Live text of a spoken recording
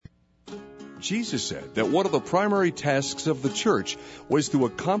Jesus said that one of the primary tasks of the church was to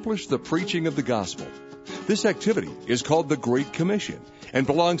accomplish the preaching of the gospel. This activity is called the Great Commission and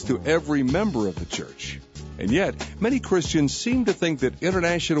belongs to every member of the church. And yet, many Christians seem to think that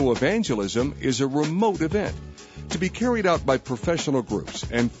international evangelism is a remote event, to be carried out by professional groups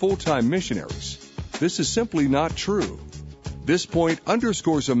and full-time missionaries. This is simply not true. This point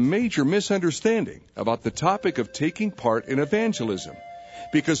underscores a major misunderstanding about the topic of taking part in evangelism,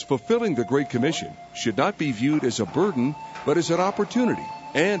 because fulfilling the Great Commission should not be viewed as a burden, but as an opportunity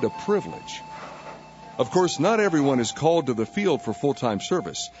and a privilege. Of course, not everyone is called to the field for full-time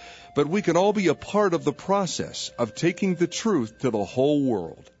service, but we can all be a part of the process of taking the truth to the whole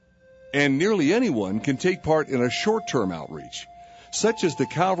world. And nearly anyone can take part in a short-term outreach, such as the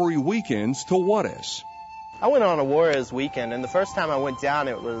Calvary weekends to Juarez. I went on a Juarez weekend, and the first time I went down,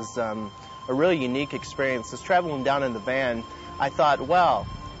 it was a really unique experience. Just traveling down in the van, I thought, well,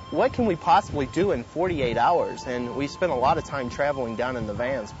 what can we possibly do in 48 hours? And we spent a lot of time traveling down in the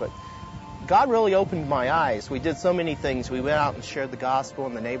vans, but God really opened my eyes. We did so many things. We went out and shared the gospel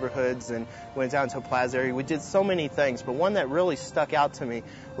in the neighborhoods and went down to a plaza area. We did so many things, but one that really stuck out to me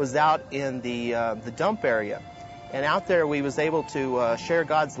was out in the dump area. And out there we was able to share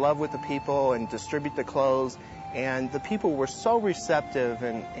God's love with the people and distribute the clothes. And the people were so receptive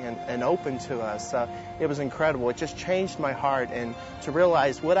and open to us. It was incredible. It just changed my heart, and to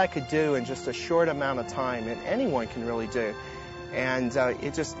realize what I could do in just a short amount of time, and anyone can really do. And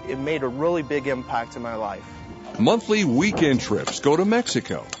it made a really big impact in my life. Monthly weekend trips go to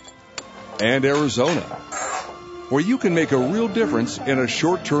Mexico and Arizona, where you can make a real difference in a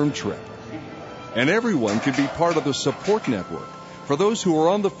short-term trip. And everyone can be part of the support network for those who are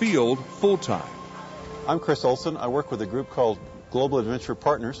on the field full-time. I'm Chris Olson. I work with a group called Global Adventure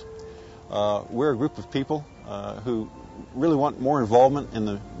Partners. We're a group of people who really want more involvement in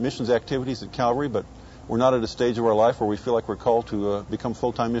the missions activities at Calvary, but we're not at a stage of our life where we feel like we're called to become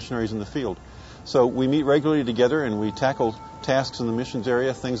full-time missionaries in the field. So we meet regularly together and we tackle tasks in the missions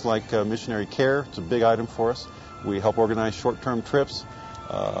area, things like missionary care. It's a big item for us. We help organize short-term trips,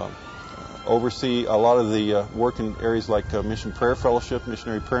 oversee a lot of the work in areas like Mission Prayer Fellowship,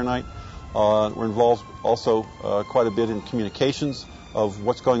 Missionary Prayer Night. We're involved also quite a bit in communications of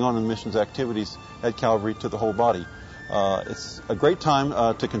what's going on in missions activities at Calvary to the whole body. It's a great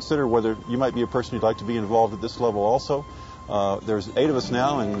time to consider whether you might be a person who'd like to be involved at this level also. There's 8 of us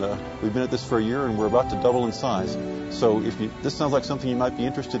now, and we've been at this for a year, and we're about to double in size. So if this sounds like something you might be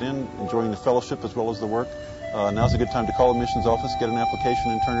interested in, enjoying the fellowship as well as the work, now's a good time to call the missions office, get an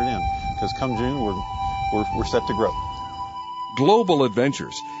application, and turn it in. Because come June, we're set to grow. Global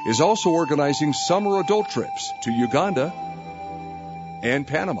Adventures is also organizing summer adult trips to Uganda and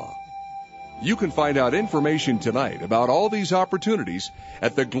Panama. You can find out information tonight about all these opportunities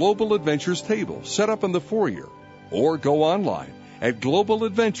at the Global Adventures table set up in the foyer, or go online at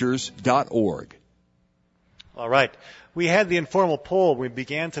globaladventures.org. All right. We had the informal poll we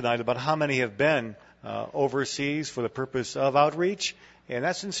began tonight about how many have been overseas for the purpose of outreach, and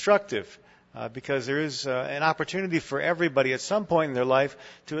that's instructive. Because there is an opportunity for everybody at some point in their life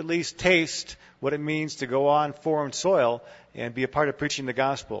to at least taste what it means to go on foreign soil and be a part of preaching the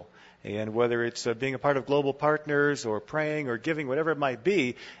gospel. And whether it's being a part of global partners or praying or giving, whatever it might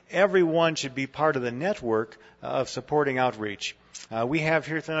be, everyone should be part of the network of supporting outreach. We have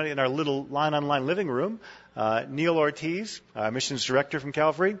here tonight in our little line-on-line living room, Neil Ortiz, Missions Director from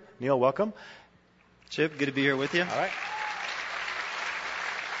Calvary. Neil, welcome. Chip, good to be here with you. All right.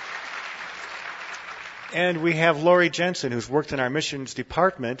 And we have Lori Jensen, who's worked in our missions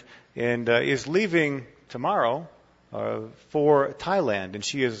department and is leaving tomorrow for Thailand. And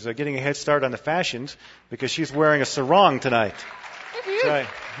she is getting a head start on the fashions because she's wearing a sarong tonight. Right.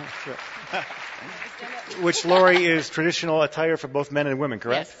 Which, Lori, is traditional attire for both men and women,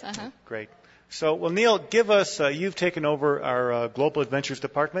 correct? Yes. Uh-huh. Great. So, well, Neil, give us, you've taken over our Global Adventures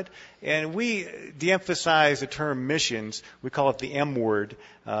Department, and we de-emphasize the term missions. We call it the M word,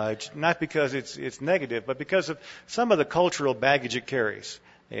 not because it's negative, but because of some of the cultural baggage it carries.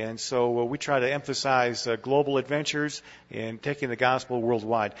 And so we try to emphasize global adventures and taking the gospel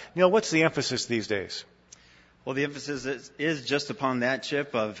worldwide. Neil, what's the emphasis these days? Well, the emphasis is just upon that,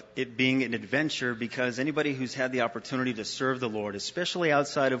 Chip, of it being an adventure, because anybody who's had the opportunity to serve the Lord, especially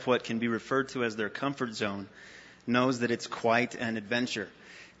outside of what can be referred to as their comfort zone, knows that it's quite an adventure.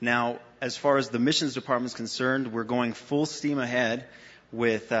 Now, as far as the missions department is concerned, we're going full steam ahead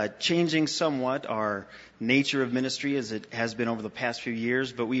with changing somewhat our nature of ministry as it has been over the past few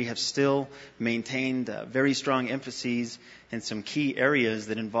years, but we have still maintained very strong emphases in some key areas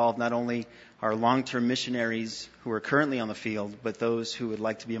that involve not only are long-term missionaries who are currently on the field, but those who would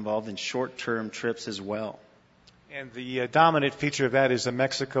like to be involved in short-term trips as well. And the dominant feature of that is the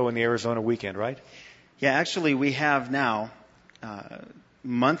Mexico and the Arizona weekend, right? Yeah, actually we have now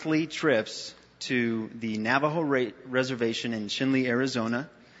monthly trips to the Navajo Reservation in Chinle, Arizona.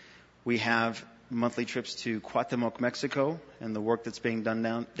 We have monthly trips to Cuauhtemoc, Mexico, and the work that's being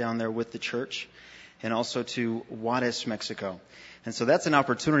done down there with the church, and also to Juarez, Mexico. And so that's an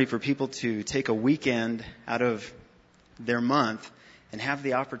opportunity for people to take a weekend out of their month and have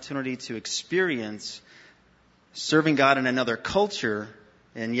the opportunity to experience serving God in another culture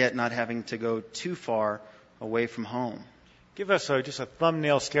and yet not having to go too far away from home. Give us just a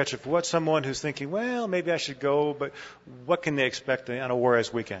thumbnail sketch of what someone who's thinking, well, maybe I should go, but what can they expect on a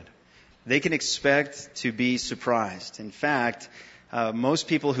Juarez weekend? They can expect to be surprised. In fact, most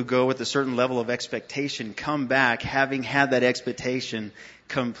people who go with a certain level of expectation come back having had that expectation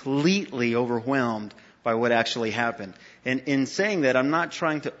completely overwhelmed by what actually happened. And in saying that, I'm not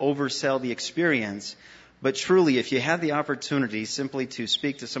trying to oversell the experience, but truly, if you have the opportunity simply to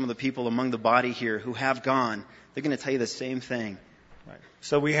speak to some of the people among the body here who have gone, they're going to tell you the same thing. Right.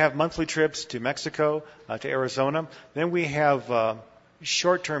 So we have monthly trips to Mexico, to Arizona. Then we have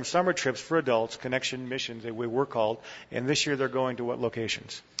short-term summer trips for adults, Connection Missions, they were called. And this year they're going to what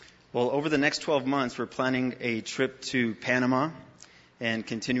locations? Well, over the next 12 months, we're planning a trip to Panama and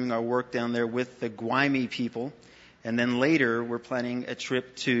continuing our work down there with the Guaymi people. And then later, we're planning a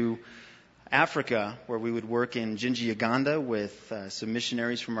trip to Africa, where we would work in Jinji, Uganda with some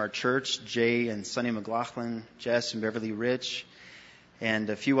missionaries from our church, Jay and Sonny McLaughlin, Jess and Beverly Rich, and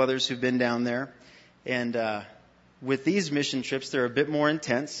a few others who've been down there. And with these mission trips, they're a bit more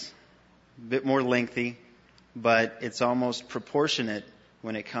intense, a bit more lengthy, but it's almost proportionate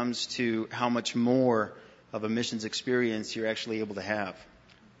when it comes to how much more of a missions experience you're actually able to have.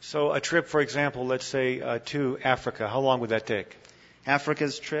 So a trip, for example, let's say to Africa, how long would that take?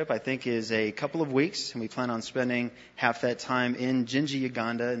 Africa's trip, I think, is a couple of weeks, and we plan on spending half that time in Jinji,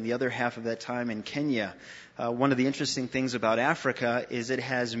 Uganda, and the other half of that time in Kenya. One of the interesting things about Africa is it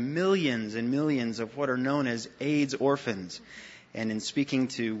has millions and millions of what are known as AIDS orphans. And in speaking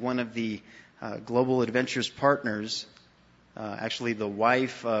to one of the Global Adventures partners, actually the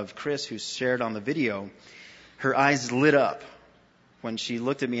wife of Chris, who shared on the video, her eyes lit up when she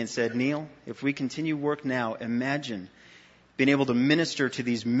looked at me and said, "Neil, if we continue work now, imagine being able to minister to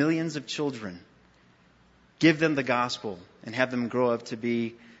these millions of children, give them the gospel, and have them grow up to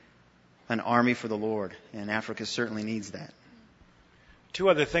be an army for the Lord." And Africa certainly needs that. Two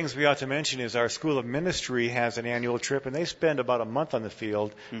other things we ought to mention is our School of Ministry has an annual trip, and they spend about a month on the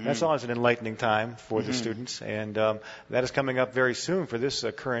field. Mm-hmm. That's always an enlightening time for the students, and that is coming up very soon for this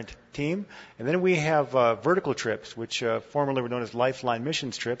current team. And then we have vertical trips, which formerly were known as Lifeline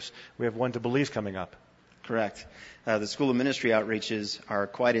Missions trips. We have one to Belize coming up. Correct. The School of Ministry outreaches are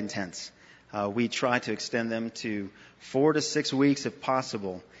quite intense. We try to extend them to 4 to 6 weeks if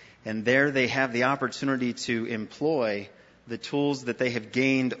possible. And there they have the opportunity to employ the tools that they have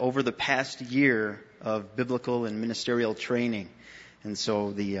gained over the past year of biblical and ministerial training. And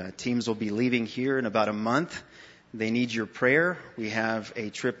so the teams will be leaving here in about a month. They need your prayer. We have a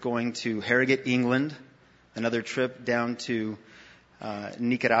trip going to Harrogate, England, another trip down to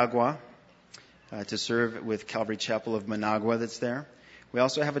Nicaragua to serve with Calvary Chapel of Managua that's there. We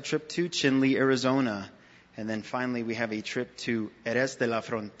also have a trip to Chinle, Arizona. And then finally, we have a trip to Jerez de la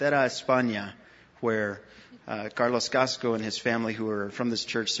Frontera, España, where Carlos Casco and his family, who are from this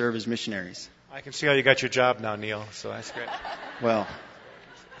church, serve as missionaries. I can see how you got your job now, Neil, so that's great. Well,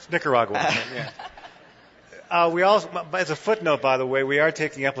 it's Nicaragua. Yeah. We also, as a footnote, by the way, we are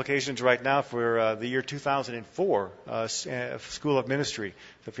taking applications right now for the year 2004 School of Ministry.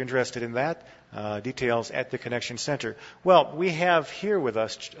 So if you're interested in that, details at the Connection Center. Well, we have here with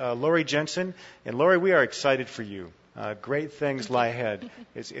us Lori Jensen. And Lori, we are excited for you. Great things lie ahead.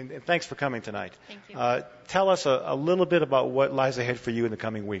 And thanks for coming tonight. Thank you. Tell us a little bit about what lies ahead for you in the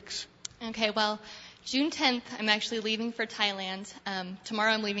coming weeks. Okay, well, June 10th, I'm actually leaving for Thailand.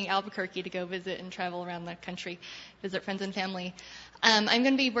 Tomorrow I'm leaving Albuquerque to go visit and travel around the country, visit friends and family. I'm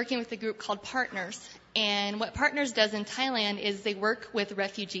going to be working with a group called Partners. And what Partners does in Thailand is they work with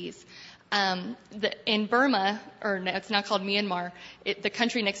refugees. In Burma, or it's now called Myanmar, the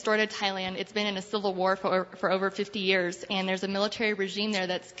country next door to Thailand, it's been in a civil war for over 50 years, and there's a military regime there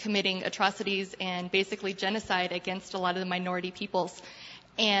that's committing atrocities and basically genocide against a lot of the minority peoples.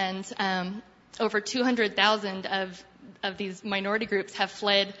 And over 200,000 of these minority groups have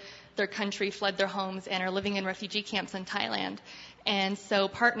fled their country, fled their homes, and are living in refugee camps in Thailand. And so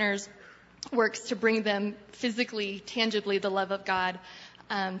Partners works to bring them physically, tangibly, the love of God.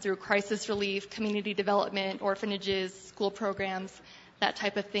 through crisis relief, community development, orphanages, school programs, that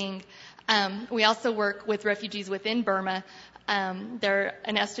type of thing. We also work with refugees within Burma. There are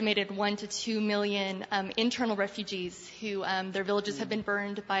an estimated 1 to 2 million internal refugees who their villages have been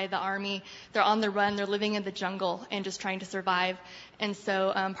burned by the army. They're on the run. They're living in the jungle and just trying to survive. And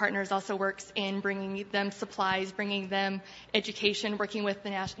so Partners also works in bringing them supplies, bringing them education, working with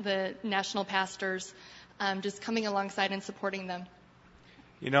the national pastors, just coming alongside and supporting them.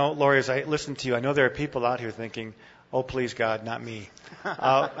 You know, Lori, as I listen to you, I know there are people out here thinking, oh, please, God, not me.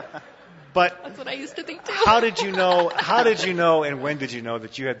 But that's what I used to think too. How did you know, and when did you know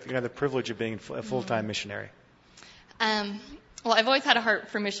that you had the privilege of being a full-time missionary? Well, I've always had a heart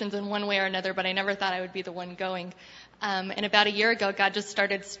for missions in one way or another, but I never thought I would be the one going. And about a year ago, God just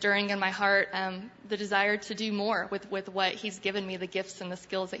started stirring in my heart the desire to do more with what He's given me, the gifts and the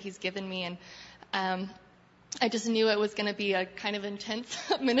skills that He's given me. And I just knew it was going to be a kind of intense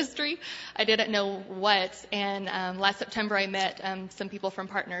ministry. I didn't know what. And last September, I met some people from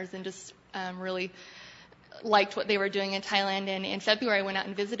Partners and just really liked what they were doing in Thailand. And in February, I went out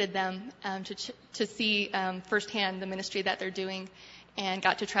and visited them to see firsthand the ministry that they're doing, and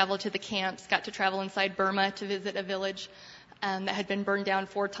got to travel to the camps, got to travel inside Burma to visit a village that had been burned down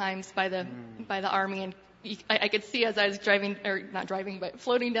 4 times by the army. And I could see as I was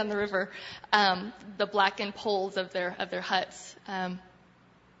floating down the river, the blackened poles of their huts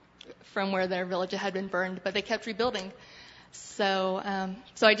from where their village had been burned, but they kept rebuilding. So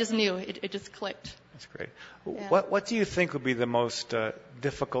I just knew it just clicked. That's great. Yeah. What do you think will be the most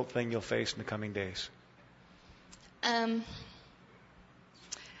difficult thing you'll face in the coming days?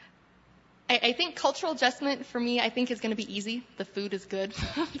 I think cultural adjustment for me, I think, is going to be easy. The food is good.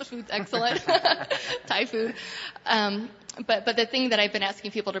 The food's excellent. Thai food. But the thing that I've been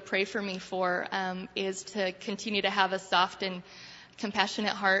asking people to pray for me for is to continue to have a soft and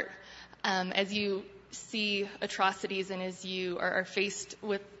compassionate heart as you see atrocities and as you are faced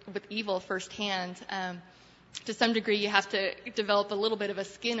with evil firsthand. To some degree, you have to develop a little bit of a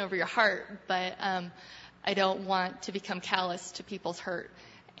skin over your heart, but I don't want to become callous to people's hurt.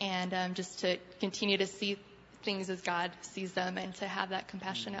 And just to continue to see things as God sees them and to have that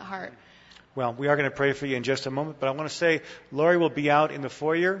compassionate heart. Well, we are going to pray for you in just a moment, but I want to say Lori will be out in the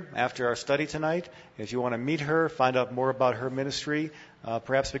foyer after our study tonight. If you want to meet her, find out more about her ministry,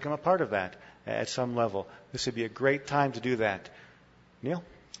 perhaps become a part of that at some level. This would be a great time to do that. Neil?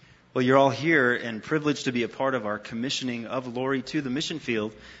 Well, you're all here and privileged to be a part of our commissioning of Lori to the mission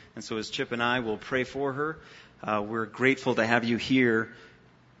field. And so as Chip and I will pray for her, we're grateful to have you here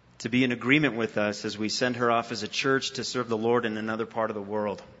to be in agreement with us as we send her off as a church to serve the Lord in another part of the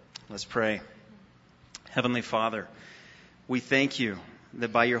world. Let's pray. Heavenly Father, we thank you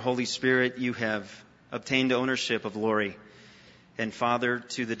that by your Holy Spirit you have obtained ownership of Lori. And Father,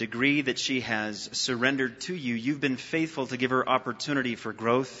 to the degree that she has surrendered to you, you've been faithful to give her opportunity for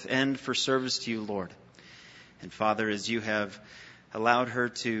growth and for service to you, Lord. And Father, as you have allowed her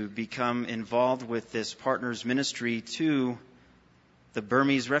to become involved with this Partners ministry to the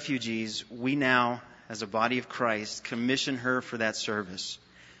Burmese refugees, we now, as a body of Christ, commission her for that service.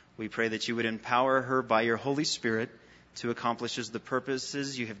 We pray that you would empower her by your Holy Spirit to accomplish the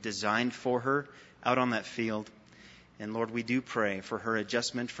purposes you have designed for her out on that field. And Lord, we do pray for her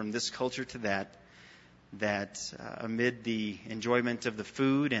adjustment from this culture to that amid the enjoyment of the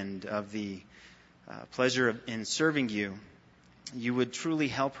food and of the pleasure in serving you, you would truly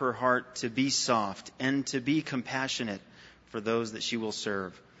help her heart to be soft and to be compassionate for those that she will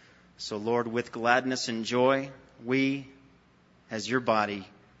serve. So Lord, with gladness and joy, we, as your body,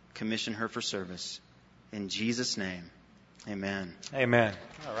 commission her for service. In Jesus' name, amen. Amen.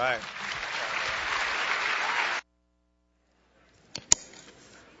 All right.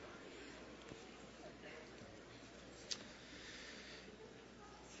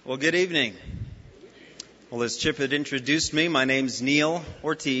 Well, good evening. Well, as Chip had introduced me, my name's Neil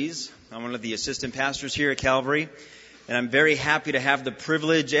Ortiz. I'm one of the assistant pastors here at Calvary. And I'm very happy to have the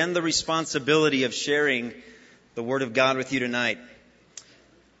privilege and the responsibility of sharing the Word of God with you tonight.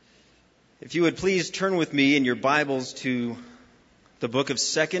 If you would please turn with me in your Bibles to the book of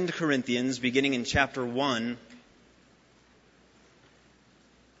 2 Corinthians, beginning in chapter 1.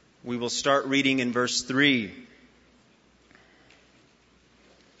 We will start reading in verse 3.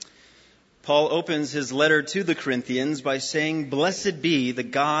 Paul opens his letter to the Corinthians by saying, "Blessed be the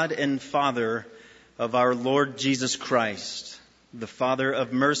God and Father of our Lord Jesus Christ, the Father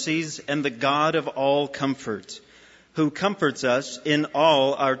of mercies and the God of all comfort, who comforts us in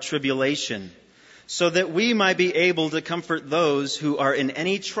all our tribulation, so that we might be able to comfort those who are in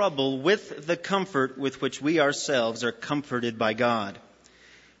any trouble with the comfort with which we ourselves are comforted by God.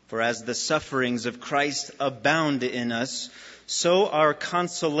 For as the sufferings of Christ abound in us, so our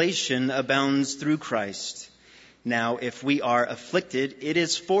consolation abounds through Christ. Now, if we are afflicted, it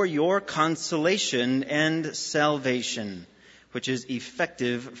is for your consolation and salvation, which is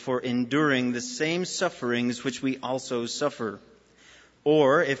effective for enduring the same sufferings which we also suffer.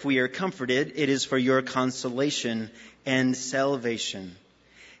 Or, if we are comforted, it is for your consolation and salvation.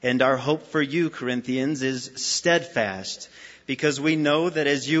 And our hope for you, Corinthians, is steadfast, because we know that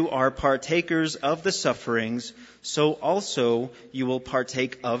as you are partakers of the sufferings, so also you will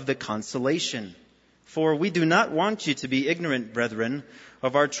partake of the consolation. For we do not want you to be ignorant, brethren,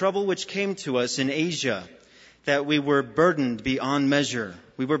 of our trouble which came to us in Asia, that we were burdened beyond measure.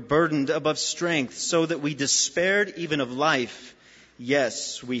 We were burdened above strength, so that we despaired even of life.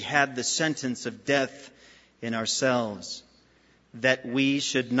 Yes, we had the sentence of death in ourselves, that we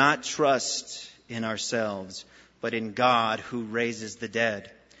should not trust in ourselves, but in God who raises the dead,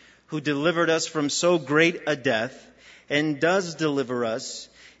 who delivered us from so great a death, and does deliver us,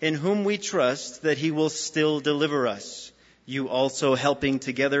 in whom we trust that he will still deliver us. You also helping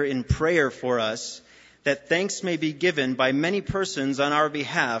together in prayer for us, that thanks may be given by many persons on our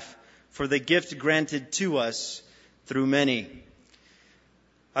behalf for the gift granted to us through many.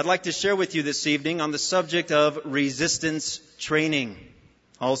 I'd like to share with you this evening on the subject of resistance training,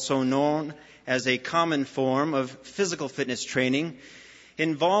 also known as a common form of physical fitness training.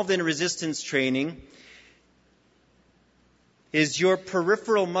 Involved in resistance training is your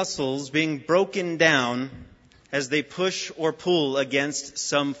peripheral muscles being broken down as they push or pull against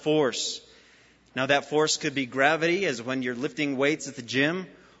some force. Now, that force could be gravity, as when you're lifting weights at the gym,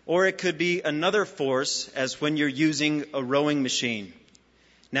 or it could be another force, as when you're using a rowing machine.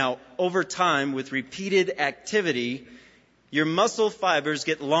 Now, over time, with repeated activity, your muscle fibers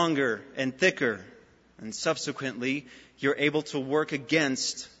get longer and thicker, and subsequently, you're able to work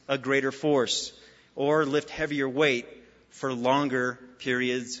against a greater force or lift heavier weight for longer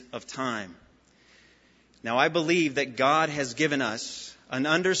periods of time. Now, I believe that God has given us an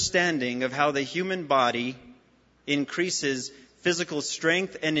understanding of how the human body increases physical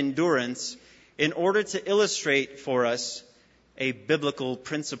strength and endurance in order to illustrate for us a biblical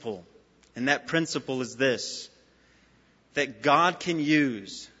principle. And that principle is this: that God can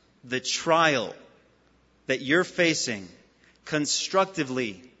use the trial that you're facing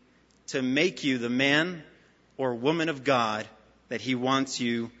constructively to make you the man or woman of God that he wants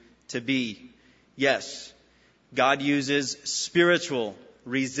you to be. Yes, God uses spiritual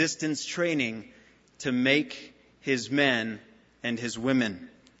resistance training to make his men and his women.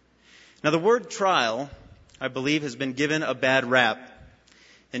 Now, the word trial, I believe, has been given a bad rap.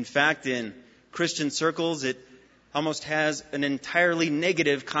 In fact, in Christian circles, it almost has an entirely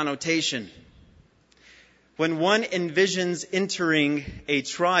negative connotation. When one envisions entering a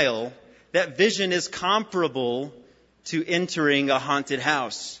trial, that vision is comparable to entering a haunted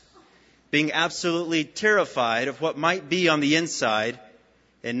house, being absolutely terrified of what might be on the inside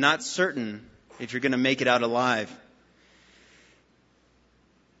and not certain if you're going to make it out alive.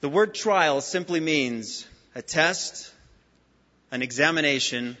 The word trial simply means a test, an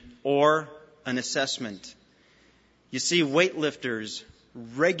examination, or an assessment. You see, weightlifters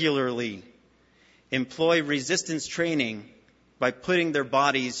regularly employ resistance training by putting their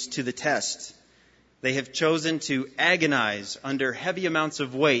bodies to the test. They have chosen to agonize under heavy amounts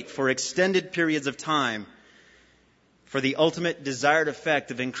of weight for extended periods of time for the ultimate desired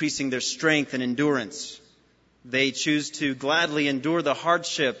effect of increasing their strength and endurance. They choose to gladly endure the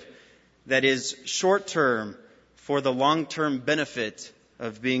hardship that is short-term for the long-term benefit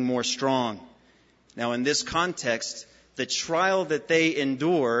of being more strong. Now, in this context, the trial that they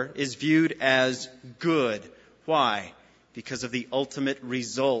endure is viewed as good. Why? Because of the ultimate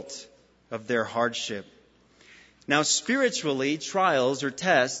result of their hardship. Now, spiritually, trials or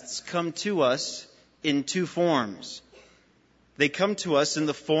tests come to us in two forms. They come to us in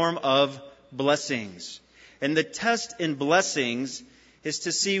the form of blessings. And the test in blessings is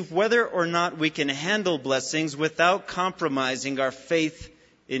to see whether or not we can handle blessings without compromising our faith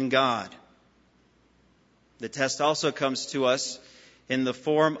in God. The test also comes to us in the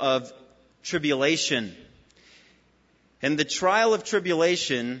form of tribulation. And the trial of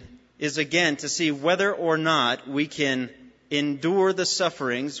tribulation is again to see whether or not we can endure the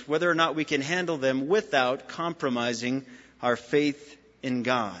sufferings, whether or not we can handle them without compromising our faith in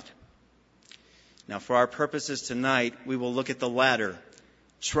God. Now, for our purposes tonight, we will look at the latter,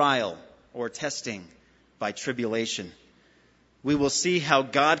 trial or testing by tribulation. We will see how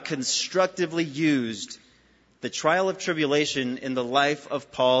God constructively used the trial of tribulation in the life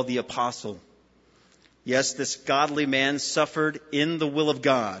of Paul the Apostle. Yes, this godly man suffered in the will of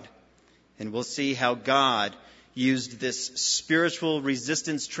God. And we'll see how God used this spiritual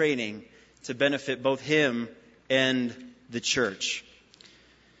resistance training to benefit both him and the church.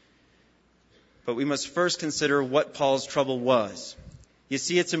 But we must first consider what Paul's trouble was. You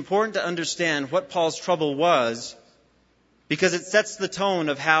see, it's important to understand what Paul's trouble was because it sets the tone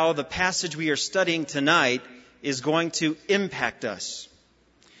of how the passage we are studying tonight is going to impact us.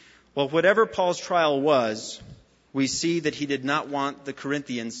 Well, whatever Paul's trial was, we see that he did not want the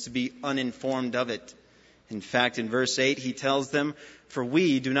Corinthians to be uninformed of it. In fact, in verse 8, he tells them, "For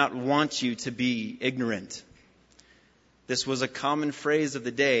we do not want you to be ignorant." This was a common phrase of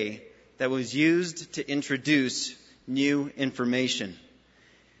the day that was used to introduce new information.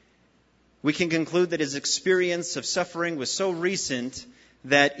 We can conclude that his experience of suffering was so recent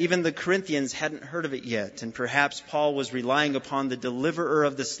that even the Corinthians hadn't heard of it yet, and perhaps Paul was relying upon the deliverer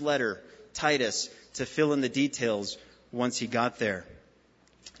of this letter, Titus, to fill in the details once he got there.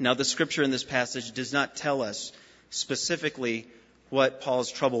 Now, the scripture in this passage does not tell us specifically what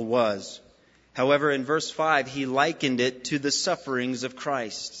Paul's trouble was. However, in verse 5, he likened it to the sufferings of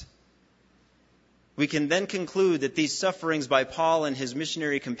Christ. We can then conclude that these sufferings by Paul and his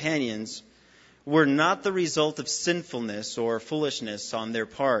missionary companions were not the result of sinfulness or foolishness on their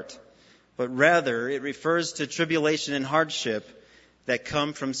part, but rather it refers to tribulation and hardship that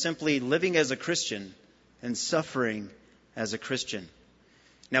come from simply living as a Christian and suffering as a Christian.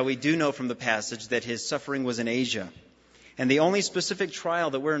 Now, we do know from the passage that his suffering was in Asia. And the only specific trial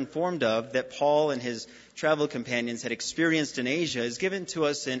that we're informed of that Paul and his travel companions had experienced in Asia is given to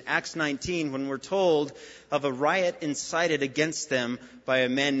us in Acts 19 when we're told of a riot incited against them by a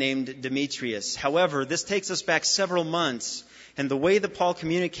man named Demetrius. However, this takes us back several months, and the way that Paul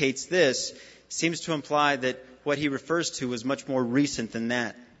communicates this seems to imply that what he refers to is much more recent than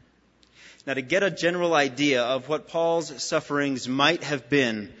that. Now, to get a general idea of what Paul's sufferings might have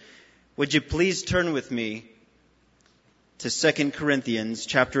been, would you please turn with me to 2 Corinthians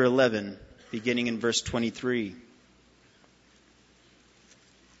chapter 11, beginning in verse 23.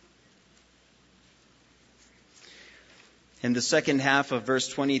 In the second half of verse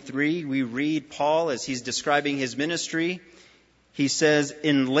 23, we read Paul as he's describing his ministry. He says,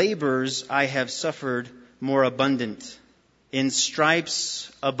 "In labors I have suffered more abundant, in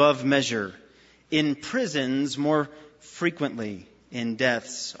stripes above measure, in prisons more frequently, in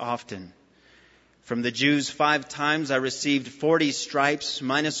deaths often. From the Jews 5 times I received 40 stripes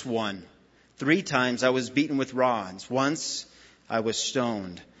minus 1. 3 times I was beaten with rods. Once I was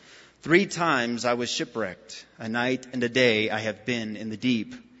stoned. 3 times I was shipwrecked. A night and a day I have been in the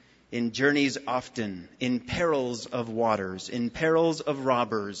deep. In journeys often, in perils of waters, in perils of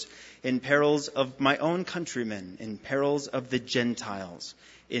robbers, in perils of my own countrymen, in perils of the Gentiles,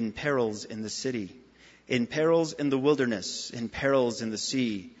 in perils in the city, in perils in the wilderness, in perils in the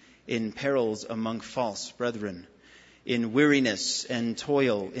sea, in perils among false brethren, in weariness and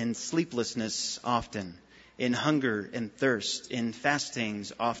toil, in sleeplessness often, in hunger and thirst, in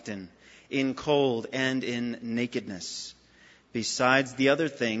fastings often, in cold and in nakedness. Besides the other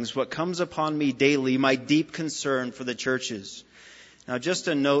things, what comes upon me daily, my deep concern for the churches." Now, just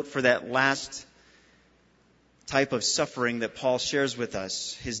a note for that last type of suffering that Paul shares with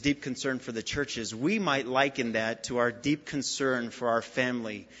us, his deep concern for the churches. We might liken that to our deep concern for our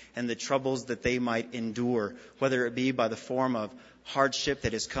family and the troubles that they might endure, whether it be by the form of hardship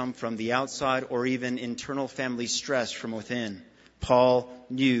that has come from the outside or even internal family stress from within. Paul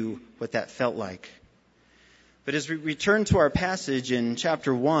knew what that felt like. But as we return to our passage in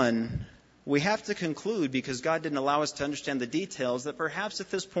chapter 1, we have to conclude, because God didn't allow us to understand the details, that perhaps at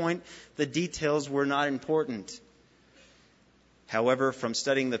this point the details were not important. However, from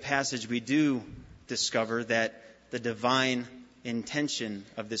studying the passage, we do discover that the divine intention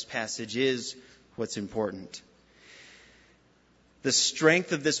of this passage is what's important. The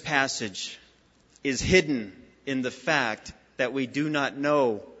strength of this passage is hidden in the fact that we do not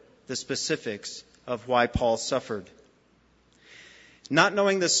know the specifics of why Paul suffered. Not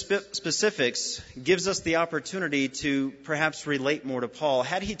knowing the specifics gives us the opportunity to perhaps relate more to Paul.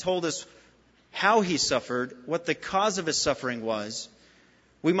 Had he told us how he suffered, what the cause of his suffering was,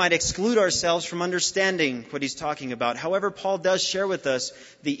 we might exclude ourselves from understanding what he's talking about. However, Paul does share with us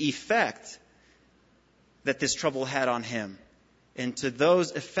the effect that this trouble had on him. And to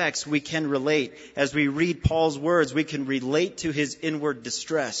those effects we can relate. As we read Paul's words, we can relate to his inward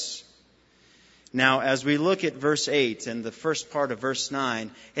distress. Now, as we look at verse 8 and the first part of verse 9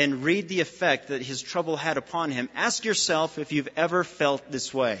 and read the effect that his trouble had upon him, ask yourself if you've ever felt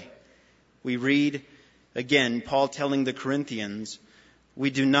this way. We read, again, Paul telling the Corinthians, we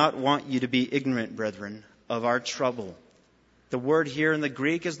do not want you to be ignorant, brethren, of our trouble. The word here in the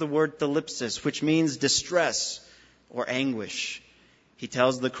Greek is the word thalipsis, which means distress or anguish. He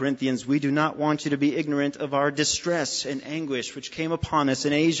tells the Corinthians, we do not want you to be ignorant of our distress and anguish which came upon us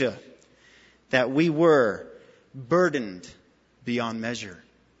in Asia, that we were burdened beyond measure.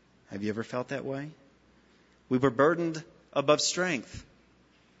 Have you ever felt that way? We were burdened above strength,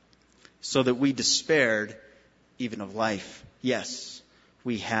 so that we despaired even of life. Yes,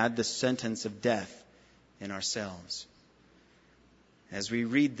 we had the sentence of death in ourselves. As we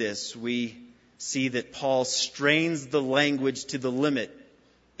read this, we see that Paul strains the language to the limit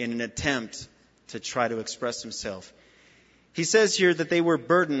in an attempt to try to express himself. He says here that they were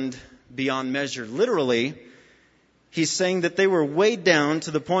burdened beyond measure. Literally, he's saying that they were weighed down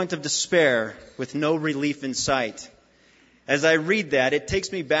to the point of despair with no relief in sight. As I read that, it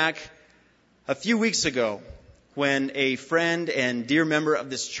takes me back a few weeks ago when a friend and dear member of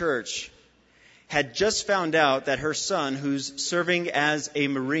this church had just found out that her son, who's serving as a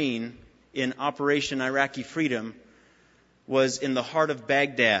Marine in Operation Iraqi Freedom, was in the heart of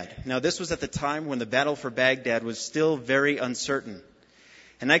Baghdad. Now, this was at the time when the battle for Baghdad was still very uncertain.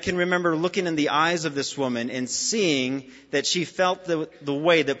 And I can remember looking in the eyes of this woman and seeing that she felt the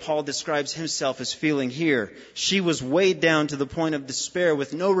way that Paul describes himself as feeling here. She was weighed down to the point of despair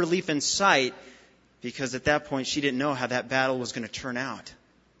with no relief in sight, because at that point she didn't know how that battle was going to turn out.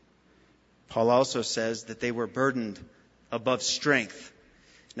 Paul also says that they were burdened above strength.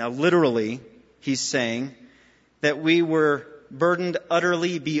 Now, literally, he's saying that we were burdened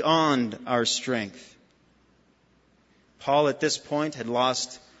utterly beyond our strength. Paul, at this point, had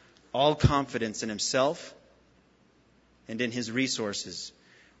lost all confidence in himself and in his resources.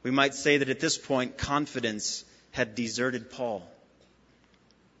 We might say that at this point, confidence had deserted Paul.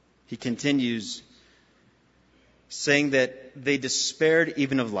 He continues saying that they despaired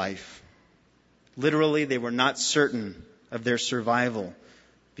even of life. Literally, they were not certain of their survival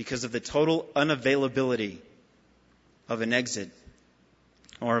because of the total unavailability of an exit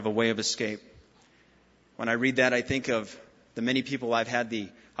or of a way of escape. When I read that, I think of the many people I've had the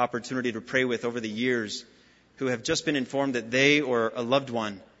opportunity to pray with over the years who have just been informed that they or a loved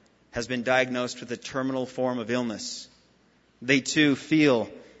one has been diagnosed with a terminal form of illness. They too feel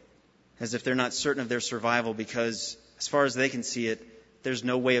as if they're not certain of their survival because, as far as they can see it, there's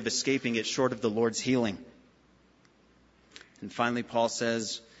no way of escaping it short of the Lord's healing. And finally, Paul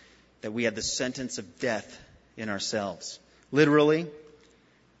says that we had the sentence of death in ourselves. Literally,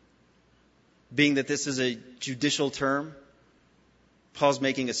 being that this is a judicial term, Paul's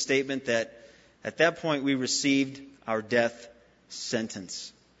making a statement that at that point we received our death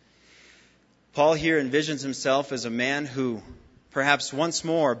sentence. Paul here envisions himself as a man who perhaps once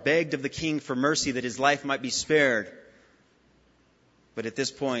more begged of the king for mercy that his life might be spared. But at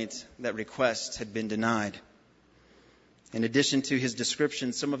this point, that request had been denied. In addition to his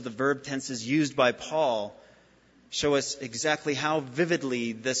description, some of the verb tenses used by Paul show us exactly how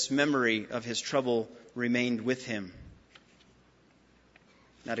vividly this memory of his trouble remained with him.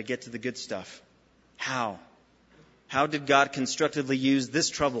 Now, to get to the good stuff. How? How did God constructively use this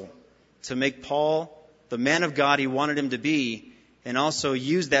trouble to make Paul the man of God he wanted him to be, and also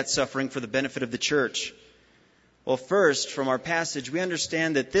use that suffering for the benefit of the church? Well, first, from our passage, we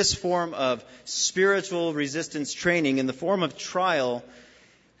understand that this form of spiritual resistance training in the form of trial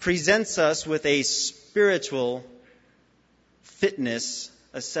presents us with a spiritual fitness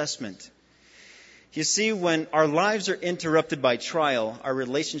assessment. You see, when our lives are interrupted by trial, our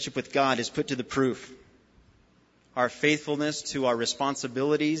relationship with God is put to the proof. Our faithfulness to our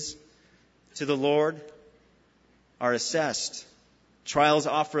responsibilities to the Lord are assessed. Trials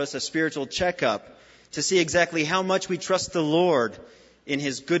offer us a spiritual checkup to see exactly how much we trust the Lord in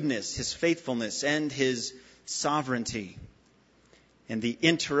His goodness, His faithfulness, and His sovereignty. And the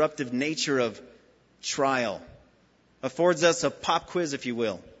interruptive nature of trial affords us a pop quiz, if you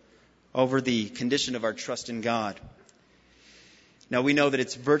will, over the condition of our trust in God. Now, we know that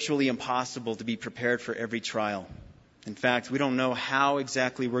it's virtually impossible to be prepared for every trial. In fact, we don't know how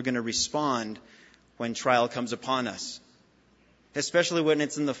exactly we're going to respond when trial comes upon us, especially when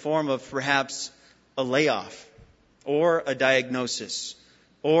it's in the form of perhaps a layoff or a diagnosis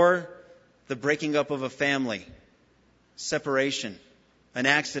or the breaking up of a family, separation, an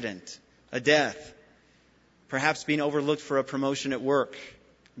accident, a death, perhaps being overlooked for a promotion at work,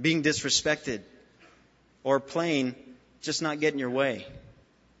 being disrespected, or plain just not getting your way.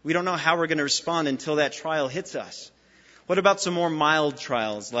 We don't know how we're going to respond until that trial hits us. What about some more mild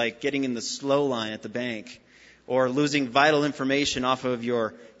trials like getting in the slow line at the bank or losing vital information off of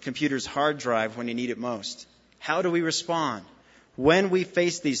your computer's hard drive when you need it most? How do we respond? When we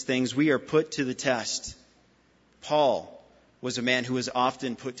face these things, we are put to the test. Paul was a man who was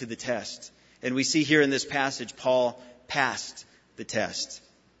often put to the test. And we see here in this passage, Paul passed the test.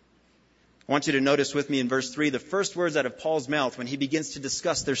 I want you to notice with me in verse 3, the first words out of Paul's mouth when he begins to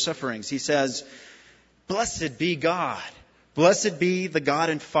discuss their sufferings. He says, "Blessed be God. Blessed be the God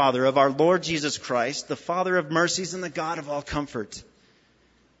and Father of our Lord Jesus Christ, the Father of mercies and the God of all comfort."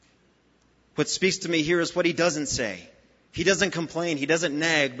 What speaks to me here is what he doesn't say. He doesn't complain. He doesn't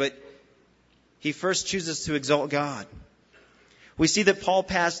nag, but he first chooses to exalt God. We see that Paul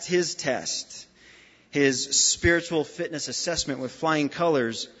passed his test, his spiritual fitness assessment with flying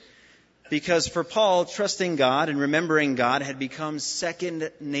colors, because for Paul, trusting God and remembering God had become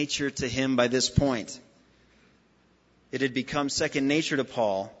second nature to him by this point. It had become second nature to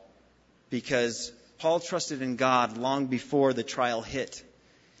Paul because Paul trusted in God long before the trial hit.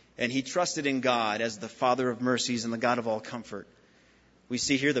 And he trusted in God as the Father of mercies and the God of all comfort. We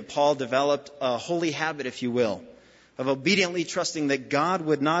see here that Paul developed a holy habit, if you will, of obediently trusting that God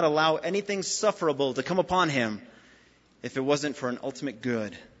would not allow anything sufferable to come upon him if it wasn't for an ultimate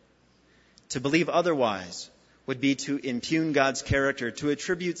good. To believe otherwise would be to impugn God's character, to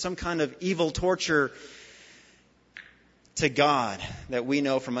attribute some kind of evil torture to God that we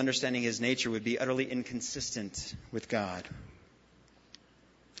know from understanding his nature would be utterly inconsistent with God.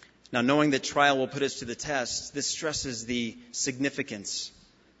 Now, knowing that trial will put us to the test, this stresses the significance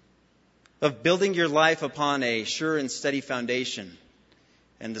of building your life upon a sure and steady foundation.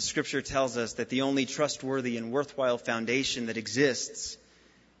 And the Scripture tells us that the only trustworthy and worthwhile foundation that exists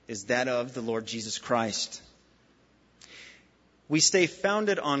is that of the Lord Jesus Christ. We stay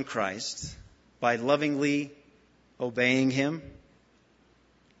founded on Christ by lovingly obeying him,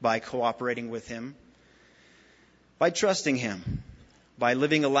 by cooperating with him, by trusting him, by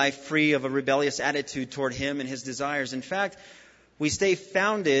living a life free of a rebellious attitude toward him and his desires. In fact, we stay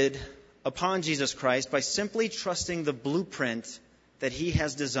founded upon Jesus Christ by simply trusting the blueprint that he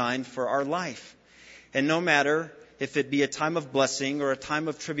has designed for our life. And no matter if it be a time of blessing or a time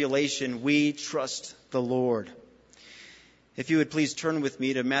of tribulation, we trust the Lord. If you would please turn with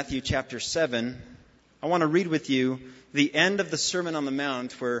me to Matthew chapter 7, I want to read with you the end of the Sermon on the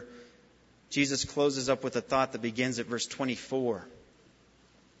Mount where Jesus closes up with a thought that begins at verse 24.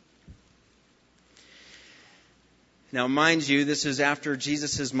 Now, mind you, this is after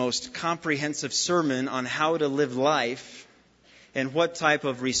Jesus' most comprehensive sermon on how to live life and what type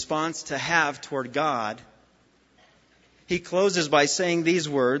of response to have toward God. He closes by saying these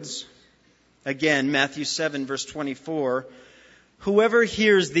words. Again, Matthew 7, verse 24. "Whoever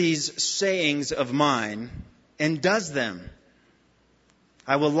hears these sayings of mine and does them,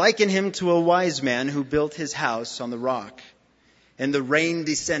 I will liken him to a wise man who built his house on the rock. And the rain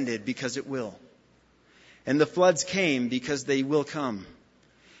descended because it will. And the floods came because they will come.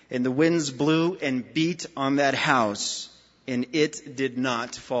 And the winds blew and beat on that house, and it did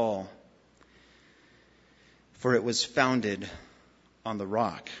not fall. For it was founded on the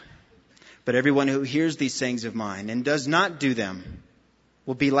rock. But everyone who hears these sayings of mine and does not do them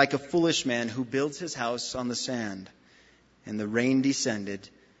will be like a foolish man who builds his house on the sand. And the rain descended,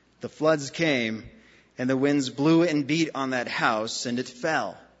 the floods came, and the winds blew and beat on that house, and it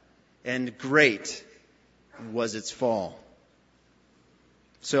fell. And great was its fall."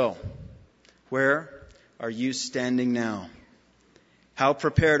 So, where are you standing now? How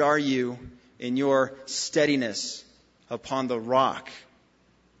prepared are you in your steadiness upon the rock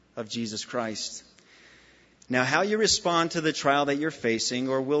of Jesus Christ? Now, how you respond to the trial that you're facing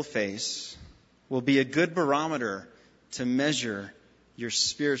or will face will be a good barometer to measure your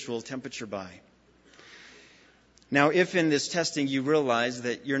spiritual temperature by. Now, if in this testing you realize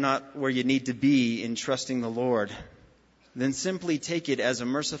that you're not where you need to be in trusting the Lord, then simply take it as a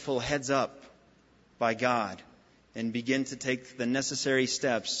merciful heads up by God and begin to take the necessary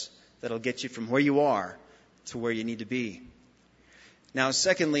steps that'll get you from where you are to where you need to be. Now,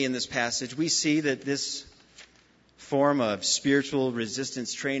 secondly, in this passage, we see that this form of spiritual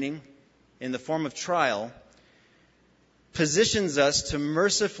resistance training, in the form of trial, positions us to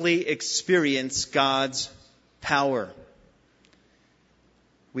mercifully experience God's power.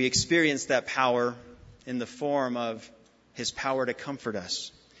 We experience that power in the form of his power to comfort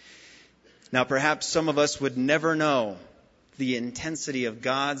us. Now, perhaps some of us would never know the intensity of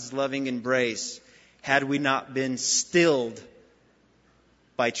God's loving embrace had we not been stilled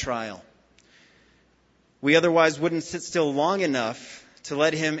by trial. We otherwise wouldn't sit still long enough to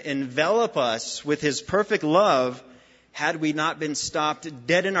let him envelop us with his perfect love had we not been stopped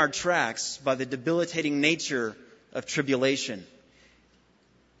dead in our tracks by the debilitating nature of tribulation.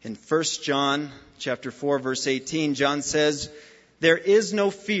 In 1 John chapter 4, verse 18, John says, There is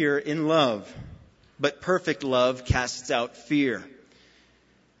no fear in love, but perfect love casts out fear,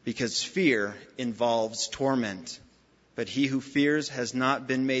 because fear involves torment. But he who fears has not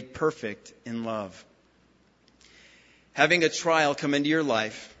been made perfect in love. Having a trial come into your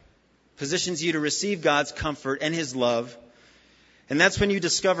life positions you to receive God's comfort and His love. And that's when you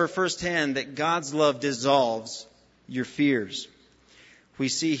discover firsthand that God's love dissolves your fears. We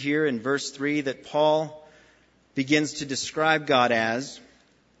see here in verse 3 that Paul begins to describe God as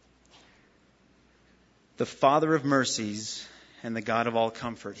the Father of mercies and the God of all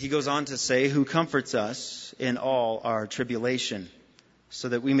comfort. He goes on to say, who comforts us in all our tribulation, so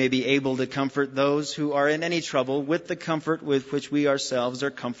that we may be able to comfort those who are in any trouble with the comfort with which we ourselves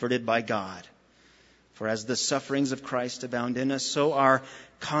are comforted by God. For as the sufferings of Christ abound in us, so our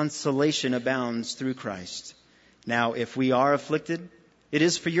consolation abounds through Christ. Now, if we are afflicted, it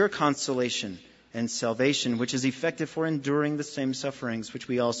is for your consolation and salvation, which is effective for enduring the same sufferings which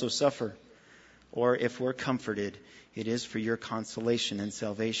we also suffer. Or if we're comforted, it is for your consolation and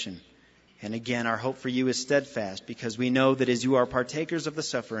salvation. And again, our hope for you is steadfast, because we know that as you are partakers of the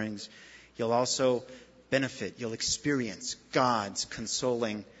sufferings, you'll also benefit, you'll experience God's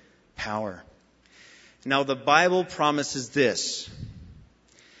consoling power. Now, the Bible promises this: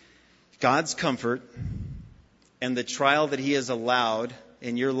 God's comfort and the trial that He has allowed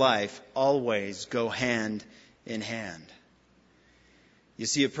in your life always go hand in hand. You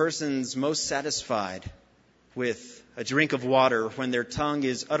see, a person's most satisfied with a drink of water when their tongue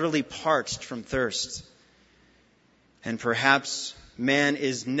is utterly parched from thirst. And perhaps man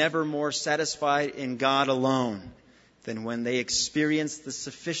is never more satisfied in God alone than when they experience the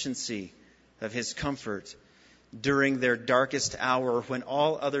sufficiency of His comfort during their darkest hour, when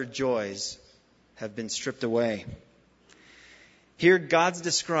all other joys have been stripped away. Here, God's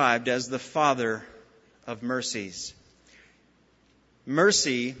described as the Father of mercies.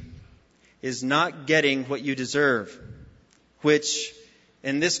 Mercy is not getting what you deserve, which,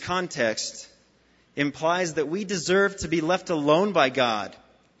 in this context, implies that we deserve to be left alone by God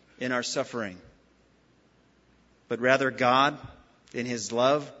in our suffering. But rather, God, in His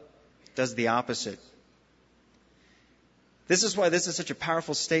love, does the opposite. This is why this is such a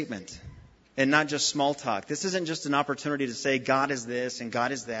powerful statement, and not just small talk. This isn't just an opportunity to say God is this and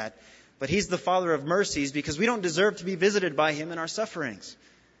God is that, but He's the Father of mercies, because we don't deserve to be visited by Him in our sufferings.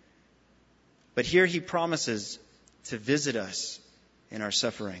 But here He promises to visit us in our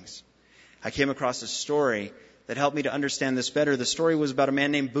sufferings. I came across a story that helped me to understand this better. The story was about a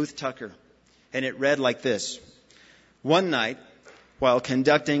man named Booth Tucker, and it read like this. One night, while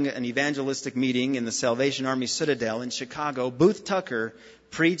conducting an evangelistic meeting in the Salvation Army Citadel in Chicago, Booth Tucker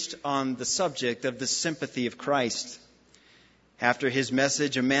preached on the subject of the sympathy of Christ. After his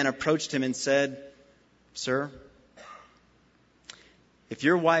message, a man approached him and said, "Sir, if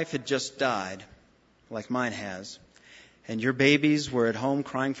your wife had just died, like mine has, and your babies were at home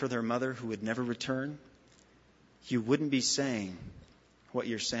crying for their mother who would never return, you wouldn't be saying what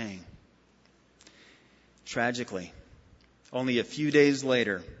you're saying." Tragically, only a few days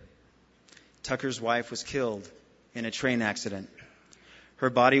later, Tucker's wife was killed in a train accident. Her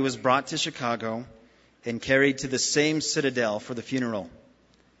body was brought to Chicago and carried to the same citadel for the funeral.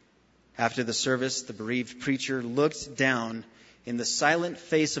 After the service, the bereaved preacher looked down in the silent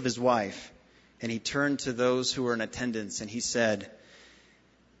face of his wife, and he turned to those who were in attendance, and he said,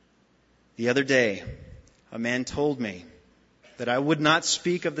 "The other day, a man told me that I would not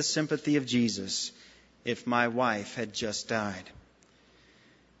speak of the sympathy of Jesus if my wife had just died.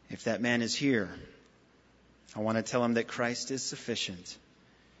 If that man is here, I want to tell him that Christ is sufficient.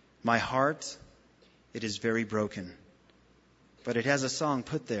 My heart, it is very broken, but it has a song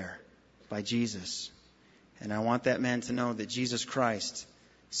put there by Jesus. And I want that man to know that Jesus Christ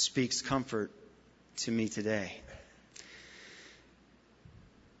speaks comfort to me today."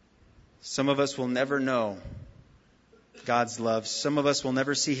 Some of us will never know God's love. Some of us will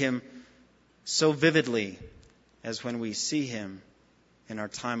never see Him so vividly as when we see Him in our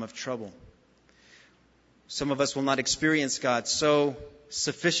time of trouble. Some of us will not experience God so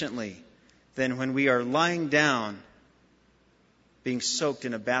sufficiently than when we are lying down, being soaked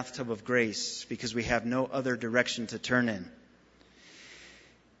in a bathtub of grace because we have no other direction to turn in.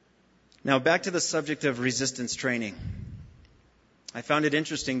 Now, back to the subject of resistance training. I found it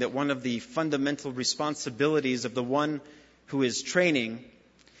interesting that one of the fundamental responsibilities of the one who is training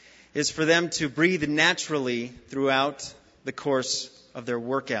is for them to breathe naturally throughout the course of their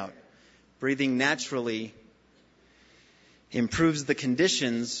workout. Breathing naturally improves the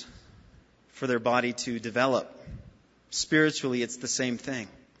conditions for their body to develop. Spiritually, it's the same thing.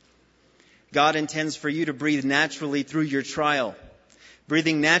 God intends for you to breathe naturally through your trial.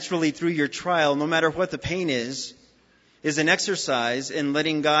 Breathing naturally through your trial, no matter what the pain is an exercise in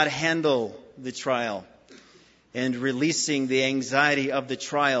letting God handle the trial and releasing the anxiety of the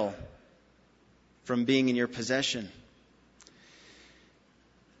trial from being in your possession.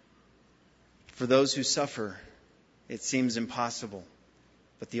 For those who suffer, it seems impossible.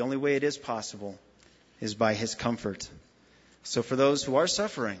 But the only way it is possible is by His comfort. So for those who are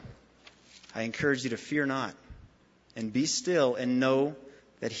suffering, I encourage you to fear not and be still and know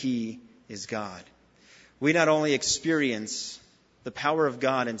that He is God. We not only experience the power of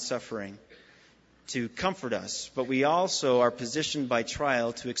God in suffering to comfort us, but we also are positioned by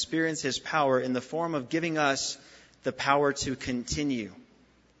trial to experience His power in the form of giving us the power to continue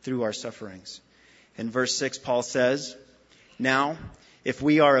through our sufferings. In verse 6, Paul says, "Now, if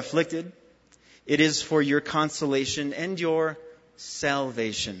we are afflicted, it is for your consolation and your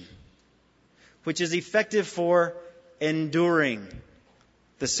salvation, which is effective for enduring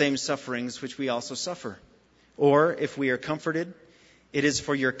the same sufferings which we also suffer. Or, if we are comforted, it is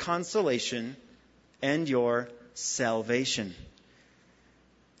for your consolation and your salvation."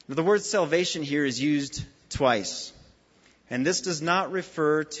 Now, the word salvation here is used twice. And this does not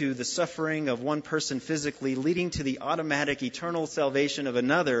refer to the suffering of one person physically leading to the automatic eternal salvation of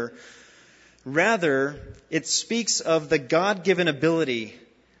another. Rather, it speaks of the God-given ability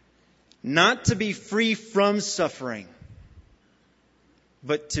not to be free from suffering,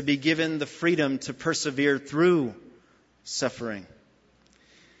 but to be given the freedom to persevere through suffering.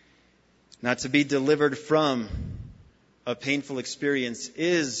 Now, to be delivered from a painful experience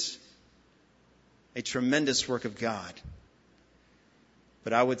is a tremendous work of God.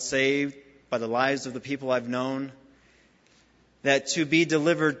 But I would say, by the lives of the people I've known, that to be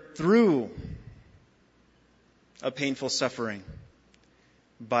delivered through a painful suffering